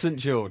 just St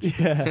George.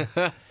 Yeah.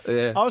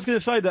 Yeah. I was going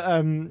to say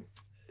that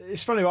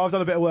it's funny. I've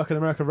done a bit of work on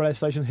American radio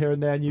stations here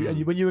and there,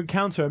 and when you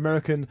encounter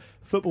American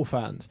football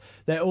fans,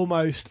 they're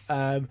almost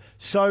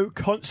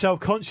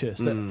self-conscious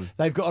that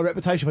they've got a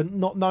reputation for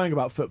not knowing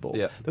about football.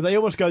 Yeah. That they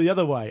almost go the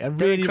other way and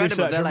really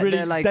incredible. research and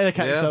really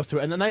dedicate themselves to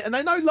it. And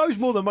they know loads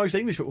more than most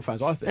English football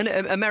fans, I think.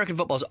 And American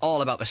football's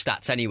all about the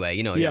stats anyway.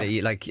 You know,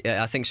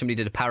 I think somebody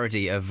did a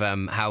parody of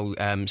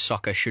how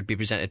soccer should be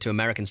presented to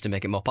Americans to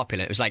make it more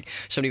popular. It was like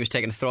somebody was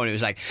taking a throw and it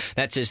was like,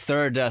 that's his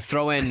third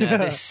throw in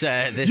this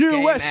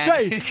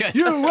USA, game.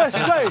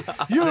 USA,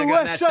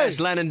 USA. That's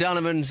Lennon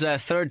Donovan's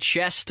third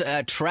chest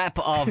trap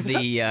of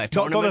the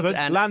tournament. Donovan,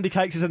 and Landy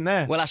Cakes isn't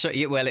there. well,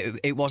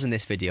 it was in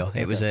this video.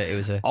 It was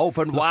a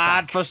Open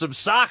wide for some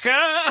soccer.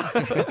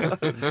 Across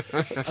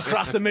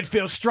the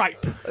midfield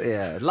stripe.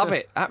 Yeah, love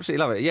it.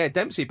 Absolutely love it. Yeah,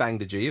 Dempsey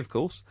banged a G, of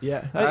course.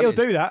 Yeah, he'll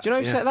do that. Do you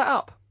know who set that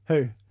up?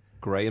 Who?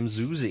 Graham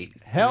Zuzi.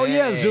 Hell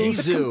yeah, He's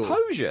the Zeus.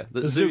 composure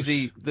that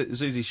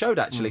Zuzi showed,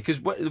 actually, because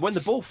when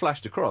the ball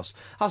flashed across,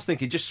 I was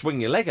thinking, just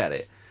swing your leg at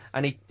it.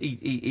 And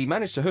he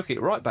managed to hook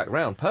it right back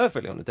round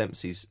perfectly onto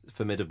Dempsey's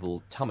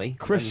formidable tummy,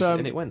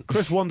 and it went.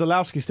 Chris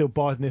Wondolowski's still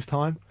biding his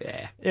time.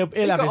 Yeah. He'll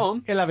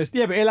have his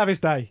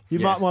day. You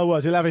mark my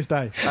words, he'll have his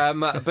day.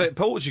 But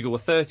Portugal were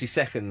 30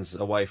 seconds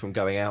away from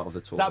going out of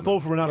the tournament. That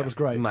ball from Ronaldo was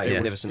great.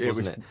 Magnificent,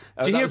 wasn't it?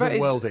 That Did you hear was about a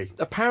worldie.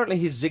 Apparently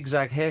his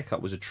zigzag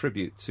haircut was a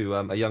tribute to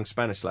a young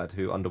Spanish lad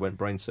who underwent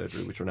brain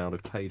surgery, which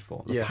Ronaldo paid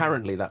for. Yeah.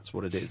 Apparently that's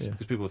what it is,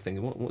 because people were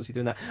thinking, what's he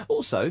doing that?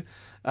 Also,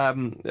 a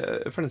friend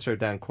of the show,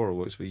 Dan Quarrell,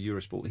 works for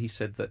Eurosport. He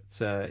said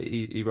that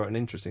he wrote an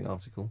interesting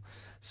article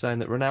saying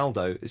that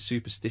Ronaldo's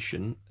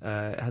superstition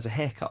has a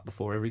haircut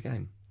before every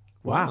game.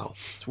 Wow.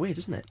 It's weird,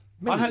 isn't it?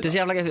 Does he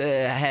have like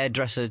a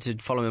hairdresser to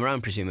follow him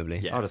around, presumably?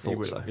 Yeah, I'd have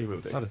thought so. He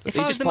will do. If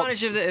I was the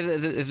manager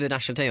of the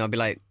national team, I'd be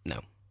like, no,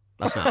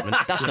 that's not happening.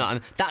 That's not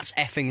happening. That's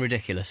effing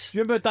ridiculous. Do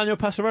you remember Daniel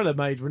Passarella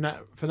made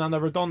Fernando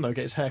Redondo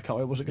get his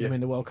haircut? It wasn't going to be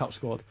in the World Cup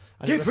squad.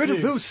 And Get rid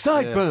of those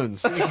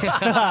sideburns.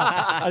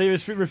 And he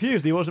was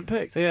refused. He wasn't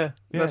picked. Yeah,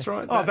 that's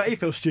right. Oh, I bet he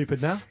feels stupid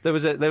now. There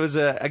was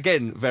a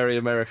again very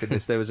American.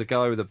 There was a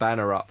guy with a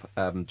banner up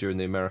during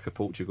the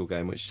America-Portugal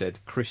game which said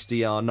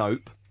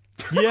Cristianope.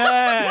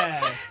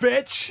 Yeah,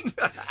 bitch.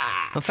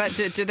 In fact,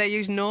 did they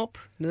use nope?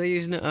 Do they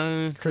use nope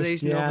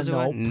as a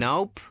word?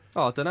 Nope.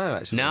 Oh, I don't know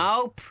actually.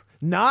 Nope.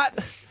 Not.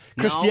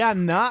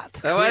 Christian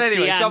not. Oh, well,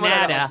 anyway, someone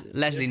else.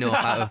 Leslie Knope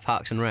out of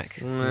Parks and Rec.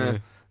 Yeah,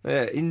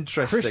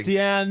 interesting.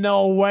 Christian,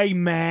 no way,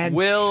 man.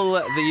 Will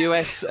the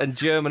US and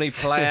Germany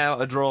play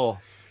out a draw?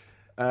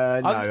 No,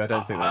 I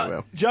don't think that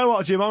will. Do you know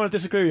what, Jim? I'm going to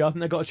disagree with you. I think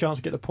they've got a chance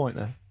to get the point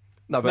there.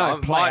 No,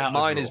 but mine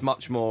draw. is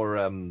much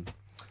more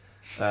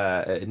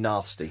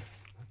nasty.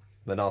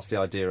 The nasty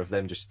idea of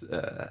them just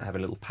having a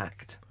little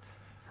pact.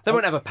 They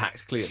won't have a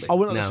pact, clearly. I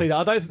wouldn't see that.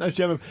 I don't think those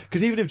German...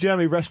 Because even if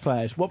Germany rest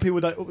players, what people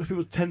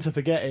tend to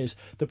forget is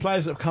the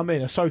players that have come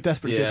in are so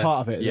desperate to be a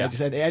part of it. Yeah.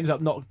 It ends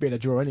up not being a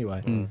draw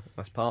anyway.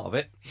 That's part of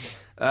it.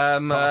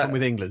 Apart from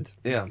with England.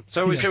 Yeah.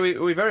 So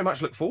we very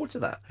much look forward to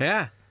that.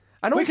 Yeah.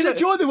 And We also, can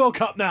enjoy the World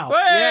Cup now.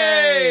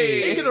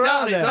 Hey! Get It's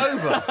around done. It's there.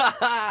 over.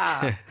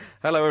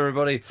 Hello,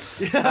 everybody.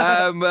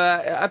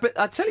 But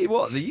I tell you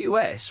what, the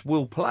US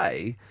will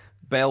play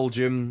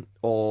Belgium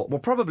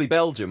probably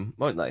Belgium,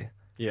 won't they?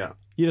 Yeah.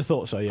 You'd have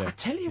thought so, yeah. I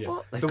tell you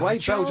what, they've The got way a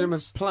chance. Belgium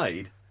has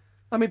played.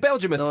 I mean,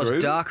 Belgium are Those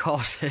through. dark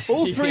horses.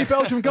 All three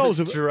Belgian goals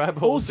have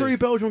Drab all horses. three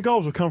Belgian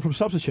goals have come from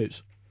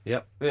substitutes.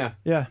 Yep, Yeah.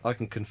 Yeah. I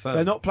can confirm.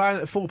 They're not playing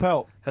at full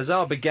pelt.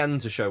 Hazard began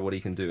to show what he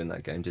can do in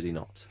that game, did he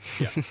not?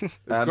 It's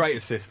a great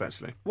assist,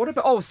 actually. What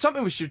about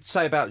something we should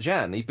say about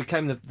Jan? He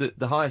became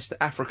the highest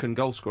African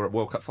goal scorer at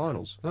World Cup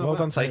finals. Well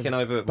done to Taking him.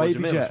 over Roger Baby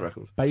Miller's Jet.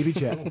 record. Baby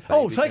Jet.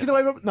 Taking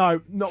away...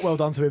 No, not well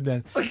done to him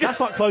then. That's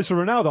like close to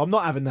Ronaldo. I'm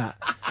not having that.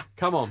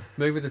 Come on,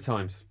 move with the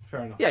times.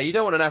 Fair enough. Yeah, you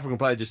don't want an African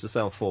player just to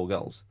sell 4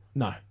 goals.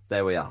 No.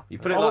 There we are. You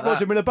put it I like want Roger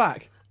that. Miller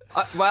back.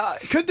 Well,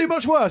 Couldn't do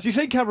much worse. You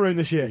seen Cameroon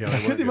this year.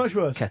 Couldn't do much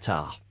worse.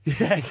 Qatar.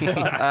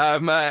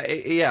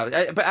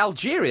 But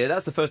Algeria,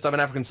 that's the first time an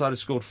African side has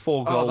scored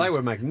 4 goals they were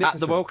at magnificent.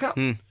 the World Cup.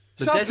 The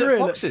South Desert Korea,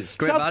 Foxes.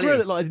 Great South value. Korea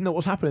looked like they didn't know what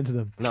was happening to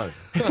them. No.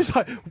 It's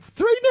like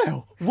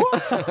 3-0.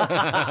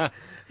 What?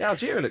 Yeah,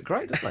 Algeria look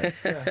great, don't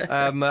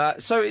they?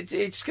 So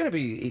it's going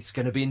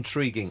to be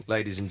intriguing,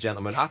 ladies and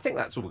gentlemen. I think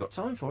that's all we've got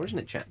time for, isn't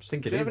it, chaps?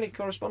 think it Do you have is. any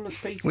correspondence,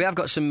 Pete? We have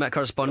got some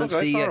correspondence.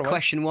 Okay, fire The away.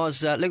 question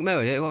was, Luke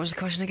Murray, what was the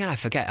question again? I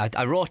forget.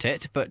 I wrote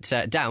it, but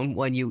down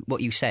what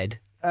you said.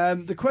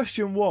 The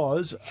question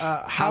was,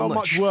 how much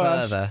much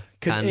worse further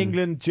can can-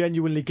 England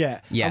genuinely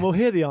get? Yeah. And we'll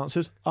hear the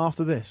answers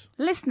after this.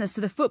 Listeners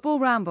to the Football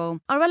Ramble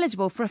are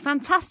eligible for a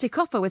fantastic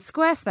offer with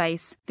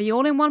Squarespace, the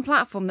all-in-one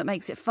platform that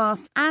makes it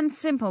fast and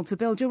simple to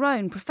build your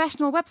own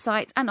professional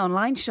website and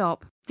online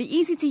shop. The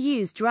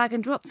easy-to-use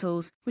drag-and-drop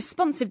tools,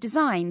 responsive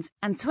designs,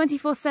 and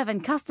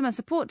 24/7 customer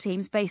support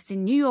teams based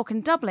in New York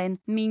and Dublin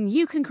mean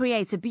you can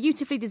create a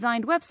beautifully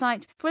designed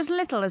website for as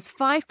little as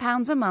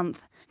 £5 a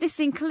month. This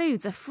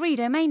includes a free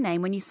domain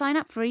name when you sign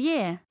up for a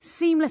year.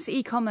 Seamless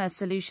e-commerce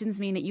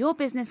solutions mean that your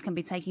business can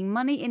be taking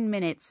money in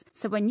minutes.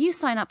 So when you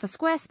sign up for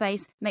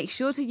Squarespace, make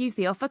sure to use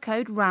the offer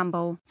code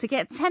RAMBLE to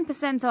get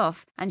 10%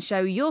 off and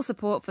show your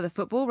support for the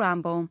Football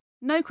Ramble.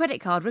 No credit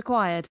card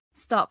required.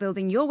 Start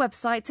building your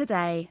website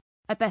today.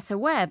 A better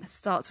web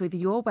starts with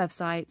your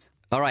website.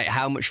 All right,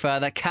 how much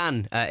further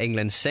can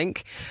England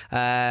sink? Will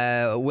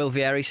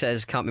Vieri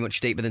says, can't be much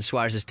deeper than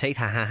Suarez's teeth.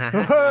 Ha ha ha.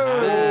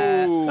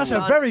 That's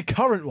a very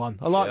current one.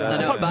 I like that.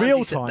 It's like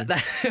real time.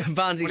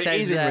 Barnsley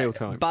says, in real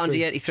time.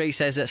 Barnsley 83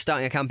 says that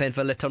starting a campaign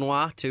for Le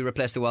Tournoi to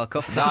replace the World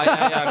Cup. Yeah,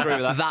 I agree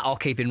with that. That or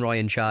keeping Roy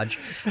in charge.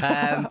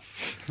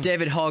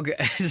 David Hogg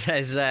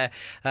says,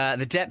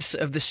 the depths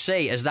of the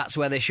sea, as that's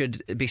where they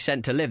should be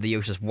sent to live, the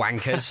useless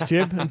wankers.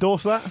 Jim,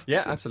 endorse that?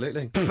 Yeah,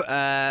 absolutely.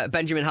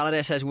 Benjamin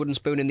Halliday says, wooden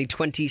spoon in the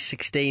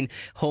 2016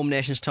 Home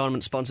Nations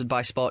tournament sponsored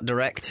by Sport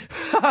Direct.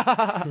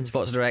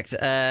 Sports Direct.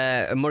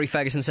 Murray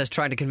Ferguson says,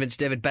 trying to convince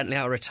David Bentley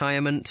out of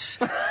retirement.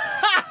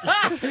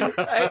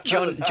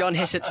 John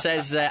Hissett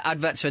says,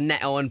 adverts for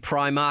Netto and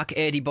Primark.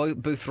 Adi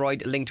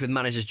Boothroyd linked with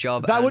manager's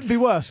job. That wouldn't be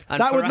worse.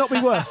 That would not be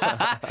worse.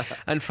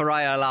 And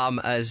Farai Alam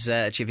as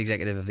chief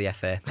executive of the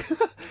FA.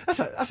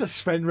 That's a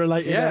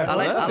Sven-related. Yeah,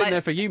 that's in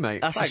there for you,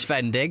 mate. That's Thanks. a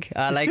Sven dig.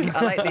 I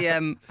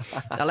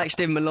like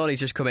Stephen Maloney's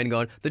just come in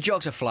going, the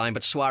jokes are flying,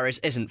 but Suarez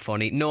isn't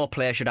funny. No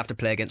player should have to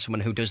play against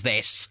someone who does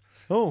this.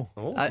 Oh.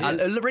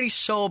 A really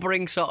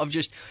sobering sort of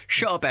just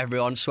shut up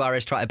everyone.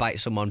 Suarez try to bite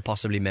someone,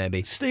 possibly,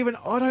 maybe. Stephen,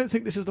 I don't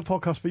think this is the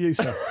podcast for you,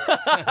 sir.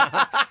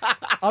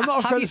 I'm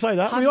not afraid to say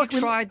that. Have you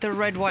tried the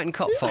Red, White and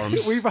Cop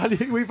forums? We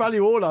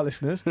value all our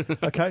listeners,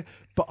 okay?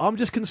 But I'm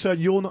just concerned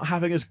you're not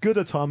having as good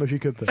a time as you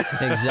could be.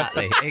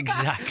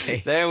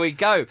 Exactly. There we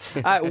go.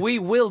 We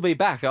will be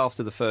back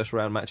after the first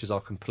round matches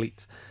are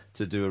complete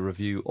to do a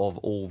review of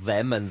all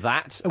them and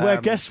that. Where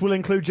guests will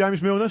include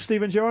James Milner,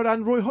 Stephen Gerrard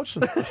and Roy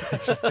Hodgson.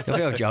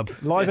 Your job.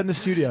 Live in the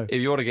studio.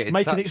 If you want to get in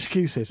Making touch,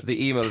 excuses.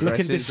 the email address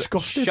Looking is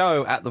disgusted.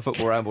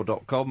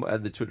 show@thefootballramble.com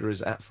and the Twitter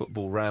is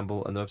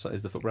 @footballramble and the website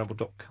is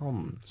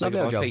thefootballramble.com. Say Love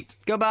your goodbye, job. Pete.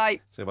 Goodbye.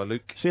 Say goodbye,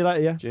 Luke. See you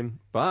later, yeah? Jim.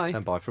 Bye.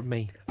 And bye from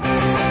me.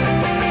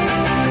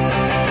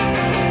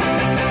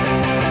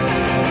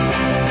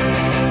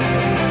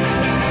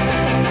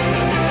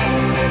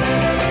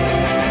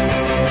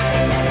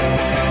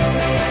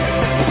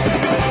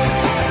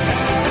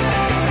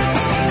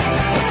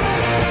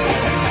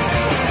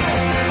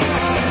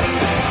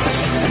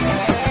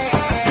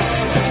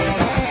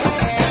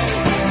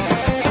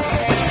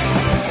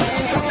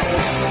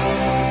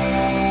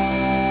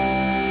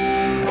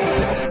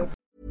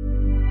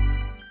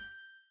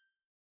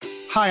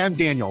 Hi, I'm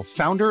Daniel,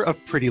 founder of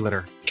Pretty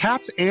Litter.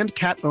 Cats and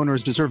cat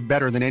owners deserve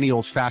better than any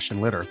old-fashioned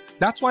litter.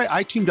 That's why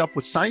I teamed up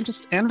with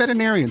scientists and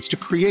veterinarians to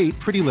create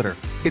Pretty Litter.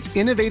 Its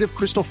innovative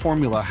crystal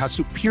formula has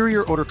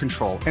superior odor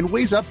control and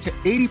weighs up to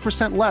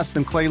 80% less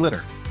than clay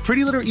litter.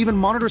 Pretty Litter even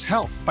monitors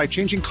health by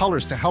changing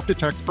colors to help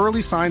detect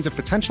early signs of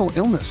potential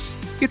illness.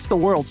 It's the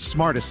world's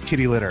smartest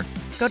kitty litter.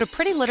 Go to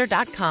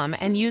prettylitter.com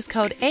and use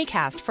code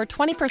ACAST for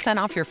 20%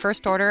 off your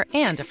first order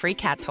and a free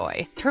cat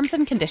toy. Terms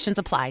and conditions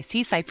apply.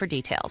 See site for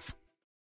details.